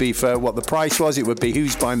 It would be for what the price was. It would be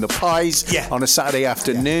who's buying the pies on a Saturday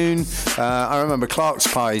afternoon. I remember Clark's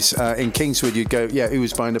Pies in Kingswood. You'd go, who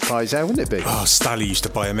was buying the pies there, wouldn't it be? Oh, Stally used to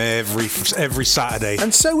buy them every Saturday.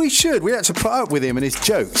 And so we should. We had to put up with him and his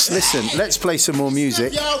jokes. Listen, let's play some more music.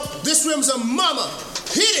 Yo, this room's a mama.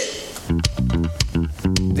 Hit it.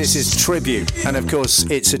 This is Tribute, and of course,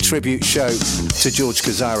 it's a tribute show to George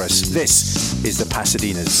Cazares. This is the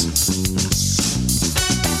Pasadenas.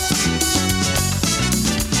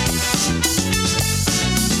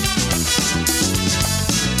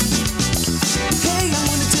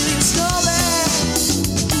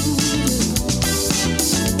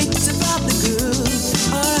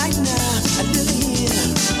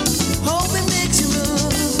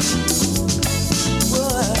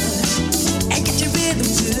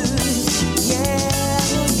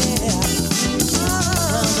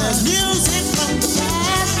 Music from the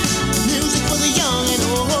past, music for the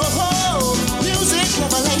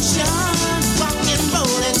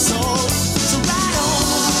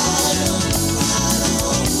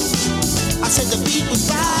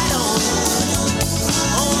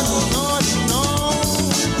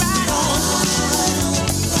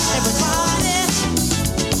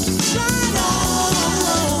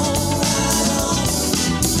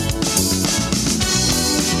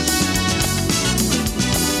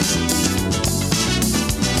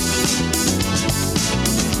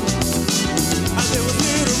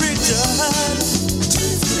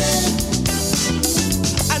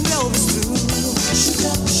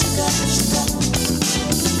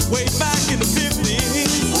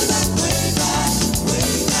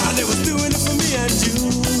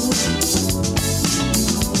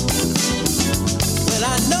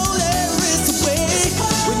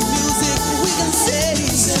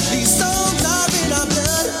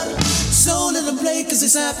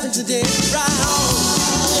laughing today. Right on.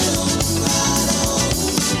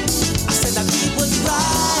 I said that beat was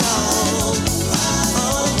right on.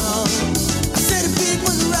 I said the beat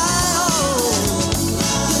was right on.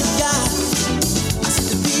 Good God. I said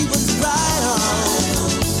the beat was right on.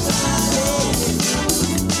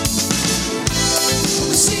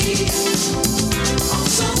 We see, I'm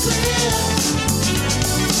so clear.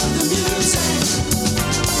 The music,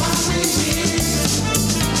 why we hear,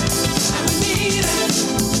 and we need it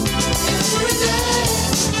every day.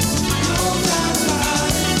 No doubt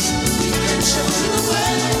about it, we can show the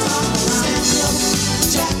way. Samuel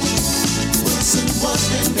Jackie Wilson was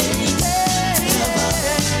their name. Ever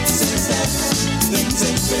since then, things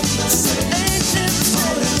ain't been the same.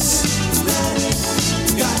 Motives, ready,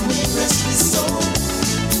 got me restless soul.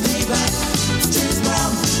 Lay back, James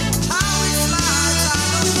Brown. How we fly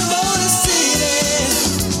through the Motor City.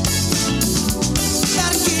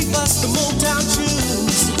 Gotta keep us the Motown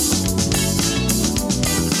tunes.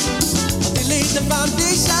 They laid the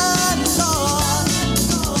foundation, Lord,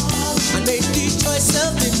 and made Detroit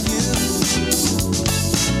something new.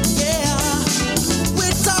 Yeah,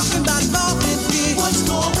 we're talking about Marvin Gaye. What's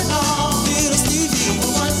going on? Little Stevie.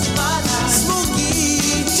 What's my life?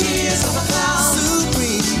 Smokey. Tears of a clown.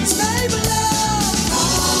 Supremes. Baby love.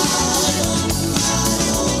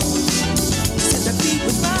 Said the beat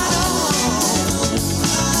was right on.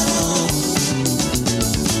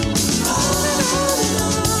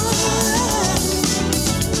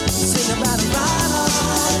 Sing about it right on.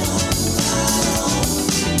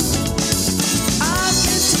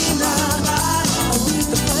 Argentina.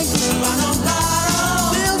 Aretha Franklin.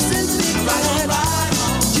 Bill Clinton.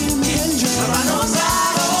 Jimi Hendrix.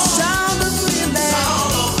 Sound of Freeman.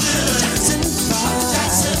 Jackson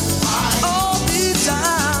 5. All these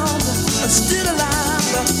sounds are still alive.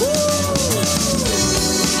 Woo!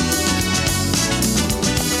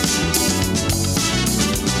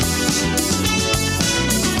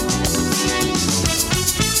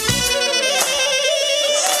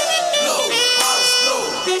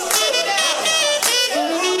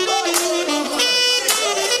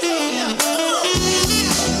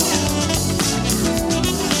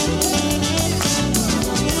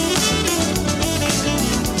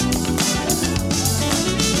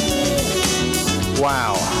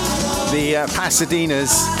 Wow. The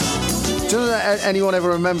Pasadenas. Do you know that anyone ever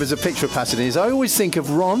remembers a picture of Pasadenas? I always think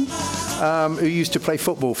of Ron, who used to play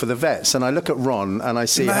football for the Vets, and I look at Ron and I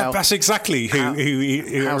see how that's exactly who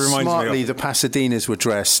reminds smartly me of. the Pasadenas were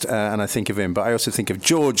dressed, and I think of him. But I also think of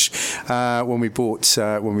George when we bought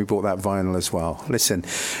that vinyl as well. Listen,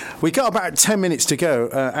 we got about 10 minutes to go.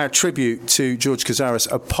 Our tribute to George Cazares.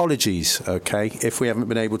 Apologies, okay, if we haven't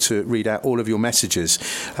been able to read out all of your messages.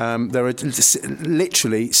 There are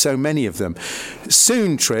literally so many of them.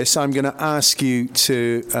 Soon, Tris, I'm going to ask you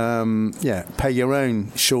to pay your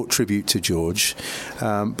own short tribute to George.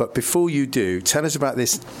 But before you do, tell us about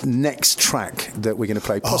this next track that we're going to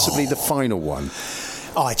play, possibly the final one.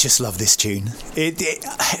 Oh, I just love this tune.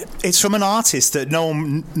 It's from an artist that no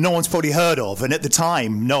one's probably heard of, and at the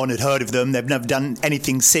time, no one had heard of them. They've never done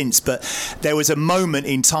anything since, but there was a moment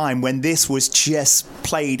in time when this was just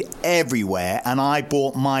played everywhere, and I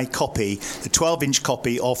bought my copy, the 12-inch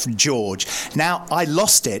copy of George. Now, I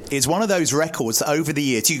lost it. It's one of those records that over the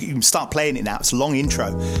years, you can start playing it now, it's a long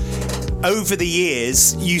intro. Over the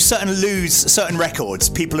years, you certainly lose certain records.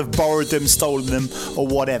 People have borrowed them, stolen them, or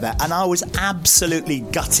whatever. And I was absolutely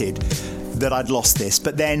gutted that I'd lost this.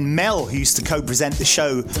 But then Mel, who used to co-present the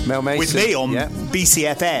show with me on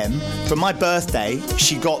BCFM, for my birthday,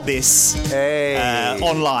 she got this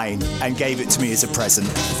online and gave it to me as a present.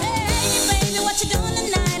 Hey, baby, what you doing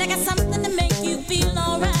tonight? I got something to make you feel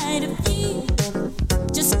alright. If you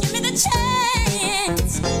just give me the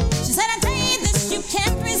chance. She said, I tell you this, you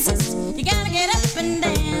can't resist. You gotta get up and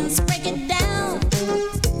dance, break it down,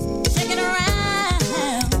 shake it around.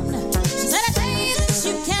 She said, I tell you this,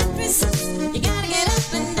 you can't resist. You gotta get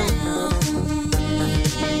up and down.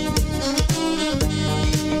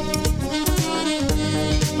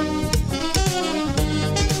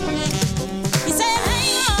 He said,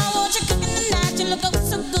 hey, oh, what you cooking tonight? You look oh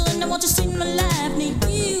so good, now won't you see my life need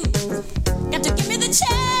you? Got to give me the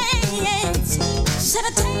chance. She said,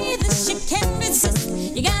 I tell you this, you can't resist.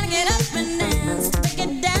 You gotta get up and dance, break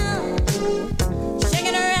it down, shake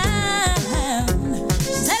it around.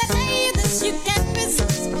 She said, I tell you this, you can't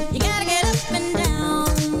resist. You gotta get up and down.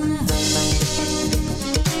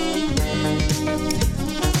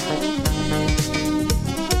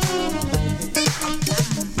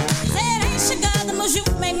 She said, hey, sugar, the most you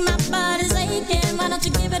make my body's aching. Why don't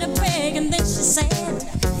you give it a break? And then she said,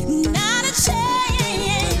 not a chance.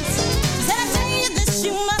 She said, I tell you this,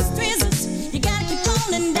 you must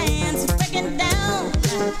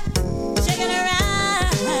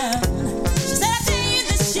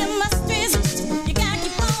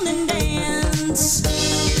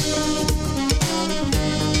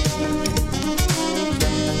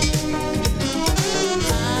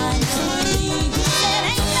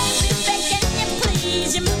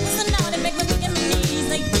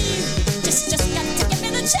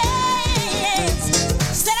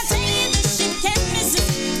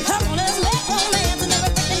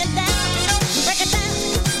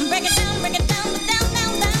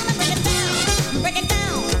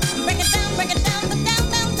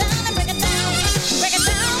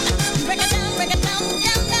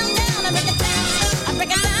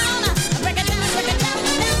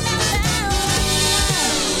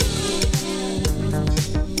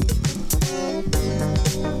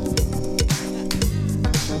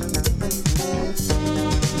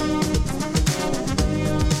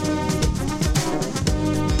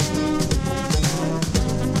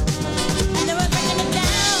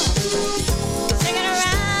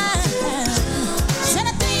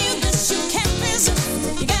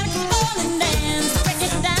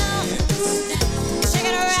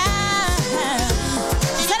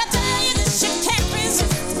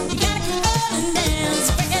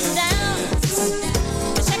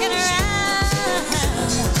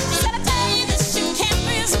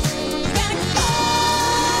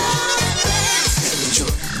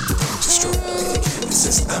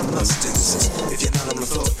Do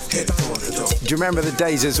you remember the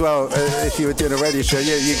days as well, if you were doing a radio show,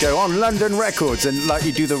 you go on London Records and like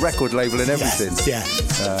you do the record label and everything? Yeah.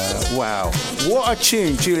 Wow. What a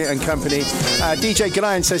tune, Juliet and Company. DJ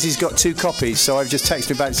Golian says he's got 2 copies, so I've just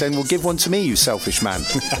texted him back saying, well, give one to me, you selfish man.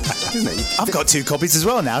 Isn't he? I've got 2 copies as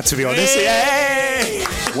well now, to be honest. Yay!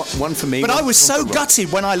 One for me. But I was so for Rob. gutted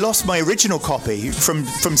when I lost my original copy from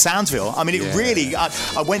Soundsville. I mean, it really... I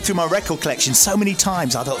went through my record collection so many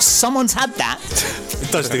times. I thought, someone's had that. It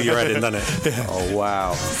does do your head in, doesn't it? Oh,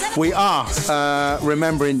 wow. We are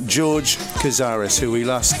remembering George Cazares, who we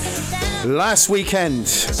lost last weekend.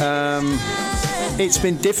 It's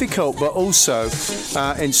been difficult, but also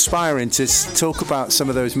inspiring to talk about some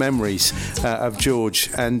of those memories of George.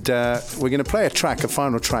 And we're going to play a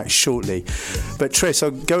final track shortly. But Tris,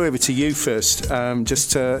 I'll go over to you first.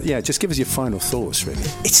 Just give us your final thoughts, really.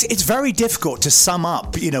 It's very difficult to sum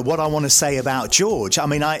up, what I want to say about George. I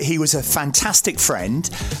mean, he was a fantastic friend.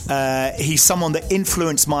 He's someone that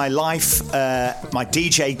influenced my life, my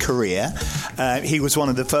DJ career. He was one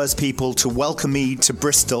of the first people to welcome me to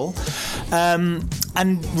Bristol.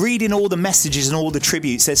 And reading all the messages and all the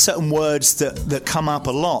tributes, there's certain words that come up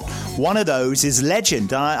a lot. One of those is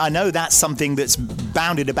legend. I know that's something that's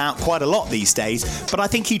bounded about quite a lot these days, but I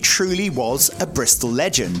think he truly was a Bristol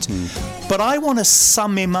legend. But I want to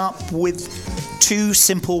sum him up with 2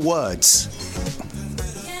 simple words.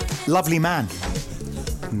 Lovely man.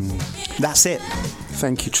 That's it.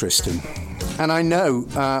 Thank you, Tristan. And I know,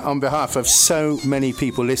 on behalf of so many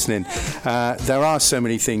people listening, there are so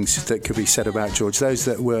many things that could be said about George. Those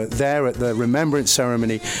that were there at the remembrance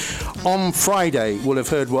ceremony on Friday will have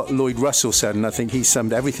heard what Lloyd Russell said, and I think he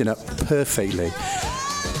summed everything up perfectly.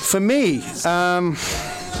 For me,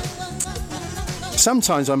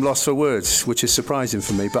 sometimes I'm lost for words, which is surprising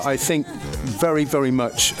for me, but I think very, very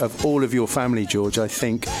much of all of your family, George. I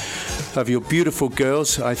think of your beautiful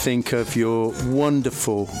girls. I think of your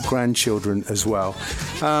wonderful grandchildren as well.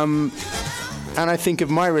 And I think of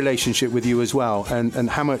my relationship with you as well, and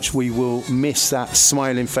how much we will miss that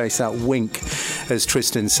smiling face, that wink, as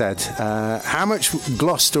Tristan said. How much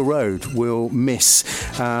Gloucester Road will miss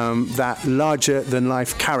that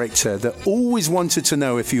larger-than-life character that always wanted to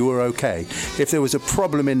know if you were okay. If there was a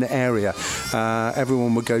problem in the area,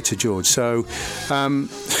 everyone would go to George. So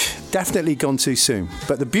definitely gone too soon.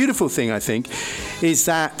 But the beautiful thing, I think, is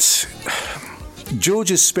that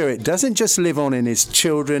George's spirit doesn't just live on in his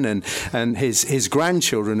children and his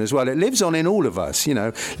grandchildren as well. It lives on in all of us,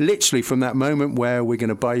 literally from that moment where we're going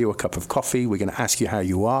to buy you a cup of coffee, we're going to ask you how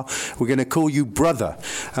you are, we're going to call you brother.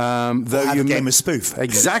 Have a game of spoof.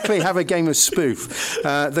 Exactly, have a game of spoof.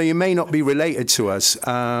 Though you may not be related to us,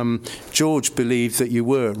 George believed that you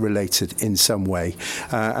were related in some way.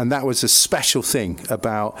 And that was a special thing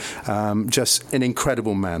about just an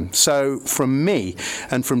incredible man. So from me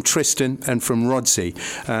and from Tristan and from Rodsy,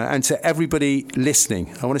 and to everybody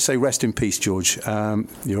listening, I want to say rest in peace, George.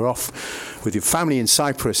 You're off with your family in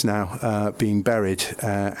Cyprus now, being buried,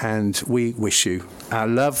 and we wish you our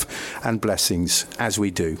love and blessings, as we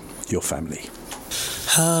do your family.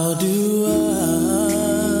 How do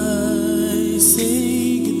I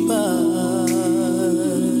say goodbye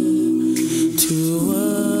to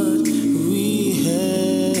what we had?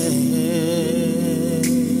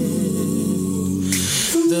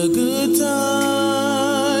 The good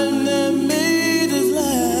time that made us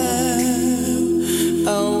laugh,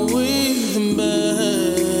 I'll wait them back.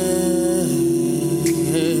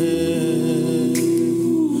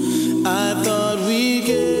 I thought we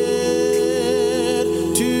get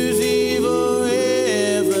to see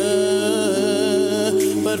forever,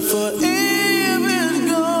 but forever's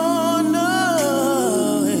gone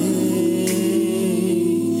away.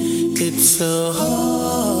 It's so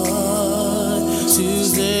hard to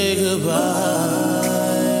say goodbye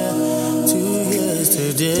to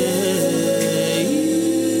yesterday.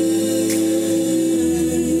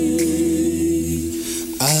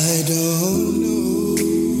 I don't know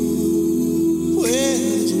where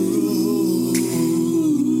the road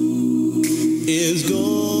is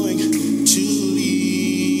going to lead.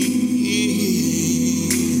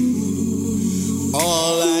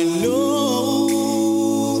 All I know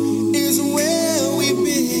is where we've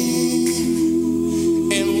been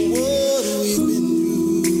and what we've been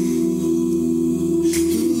through.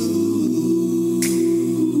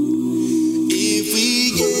 If we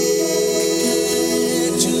get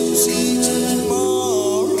to see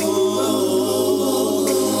tomorrow,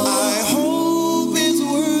 I hope it's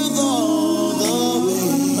worth all the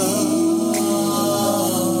pain.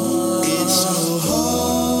 It's so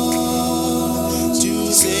hard to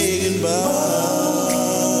say goodbye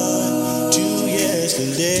to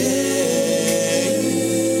yesterday.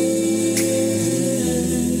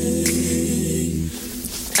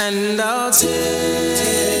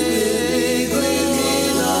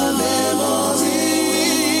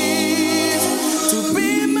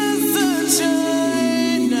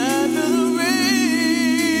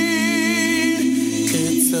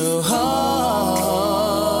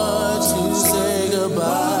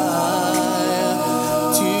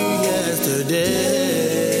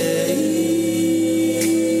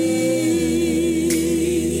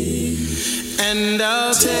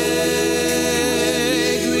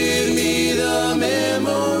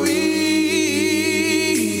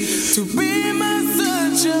 to be my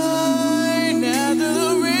sunshine after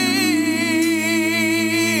the rain.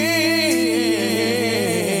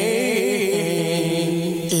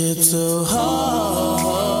 It's so hard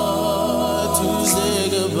to say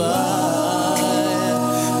goodbye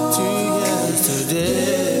to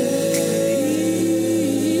yesterday.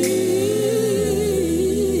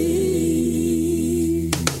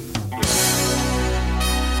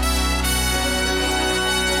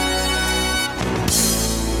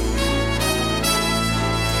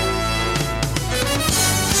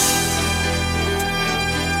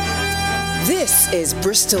 This is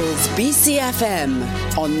Bristol's BCFM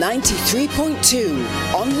on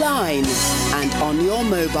 93.2, online and on your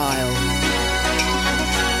mobile.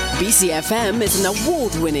 BCFM is an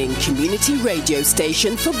award-winning community radio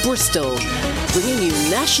station for Bristol, bringing you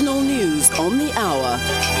national news on the hour.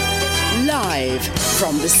 Live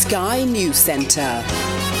from the Sky News Centre.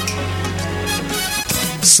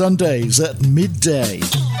 Sundays at midday.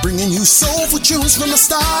 Bringing you soulful tunes from the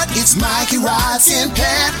start. It's Mikey Rods and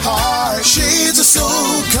Pat Hart. Shades of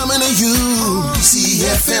soul coming to you.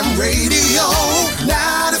 BCFM Radio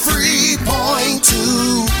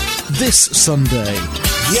 93.2. This Sunday.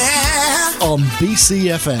 Yeah. On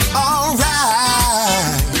BCFM. All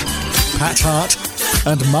right. Pat Hart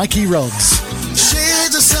and Mikey Rods.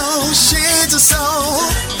 Shades of soul, shades of soul.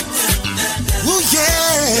 Ooh,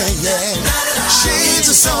 yeah, yeah. Shades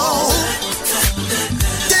of soul.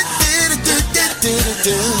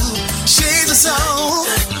 Shades of soul.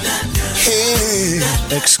 Hey.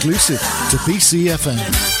 Exclusive to BCFM.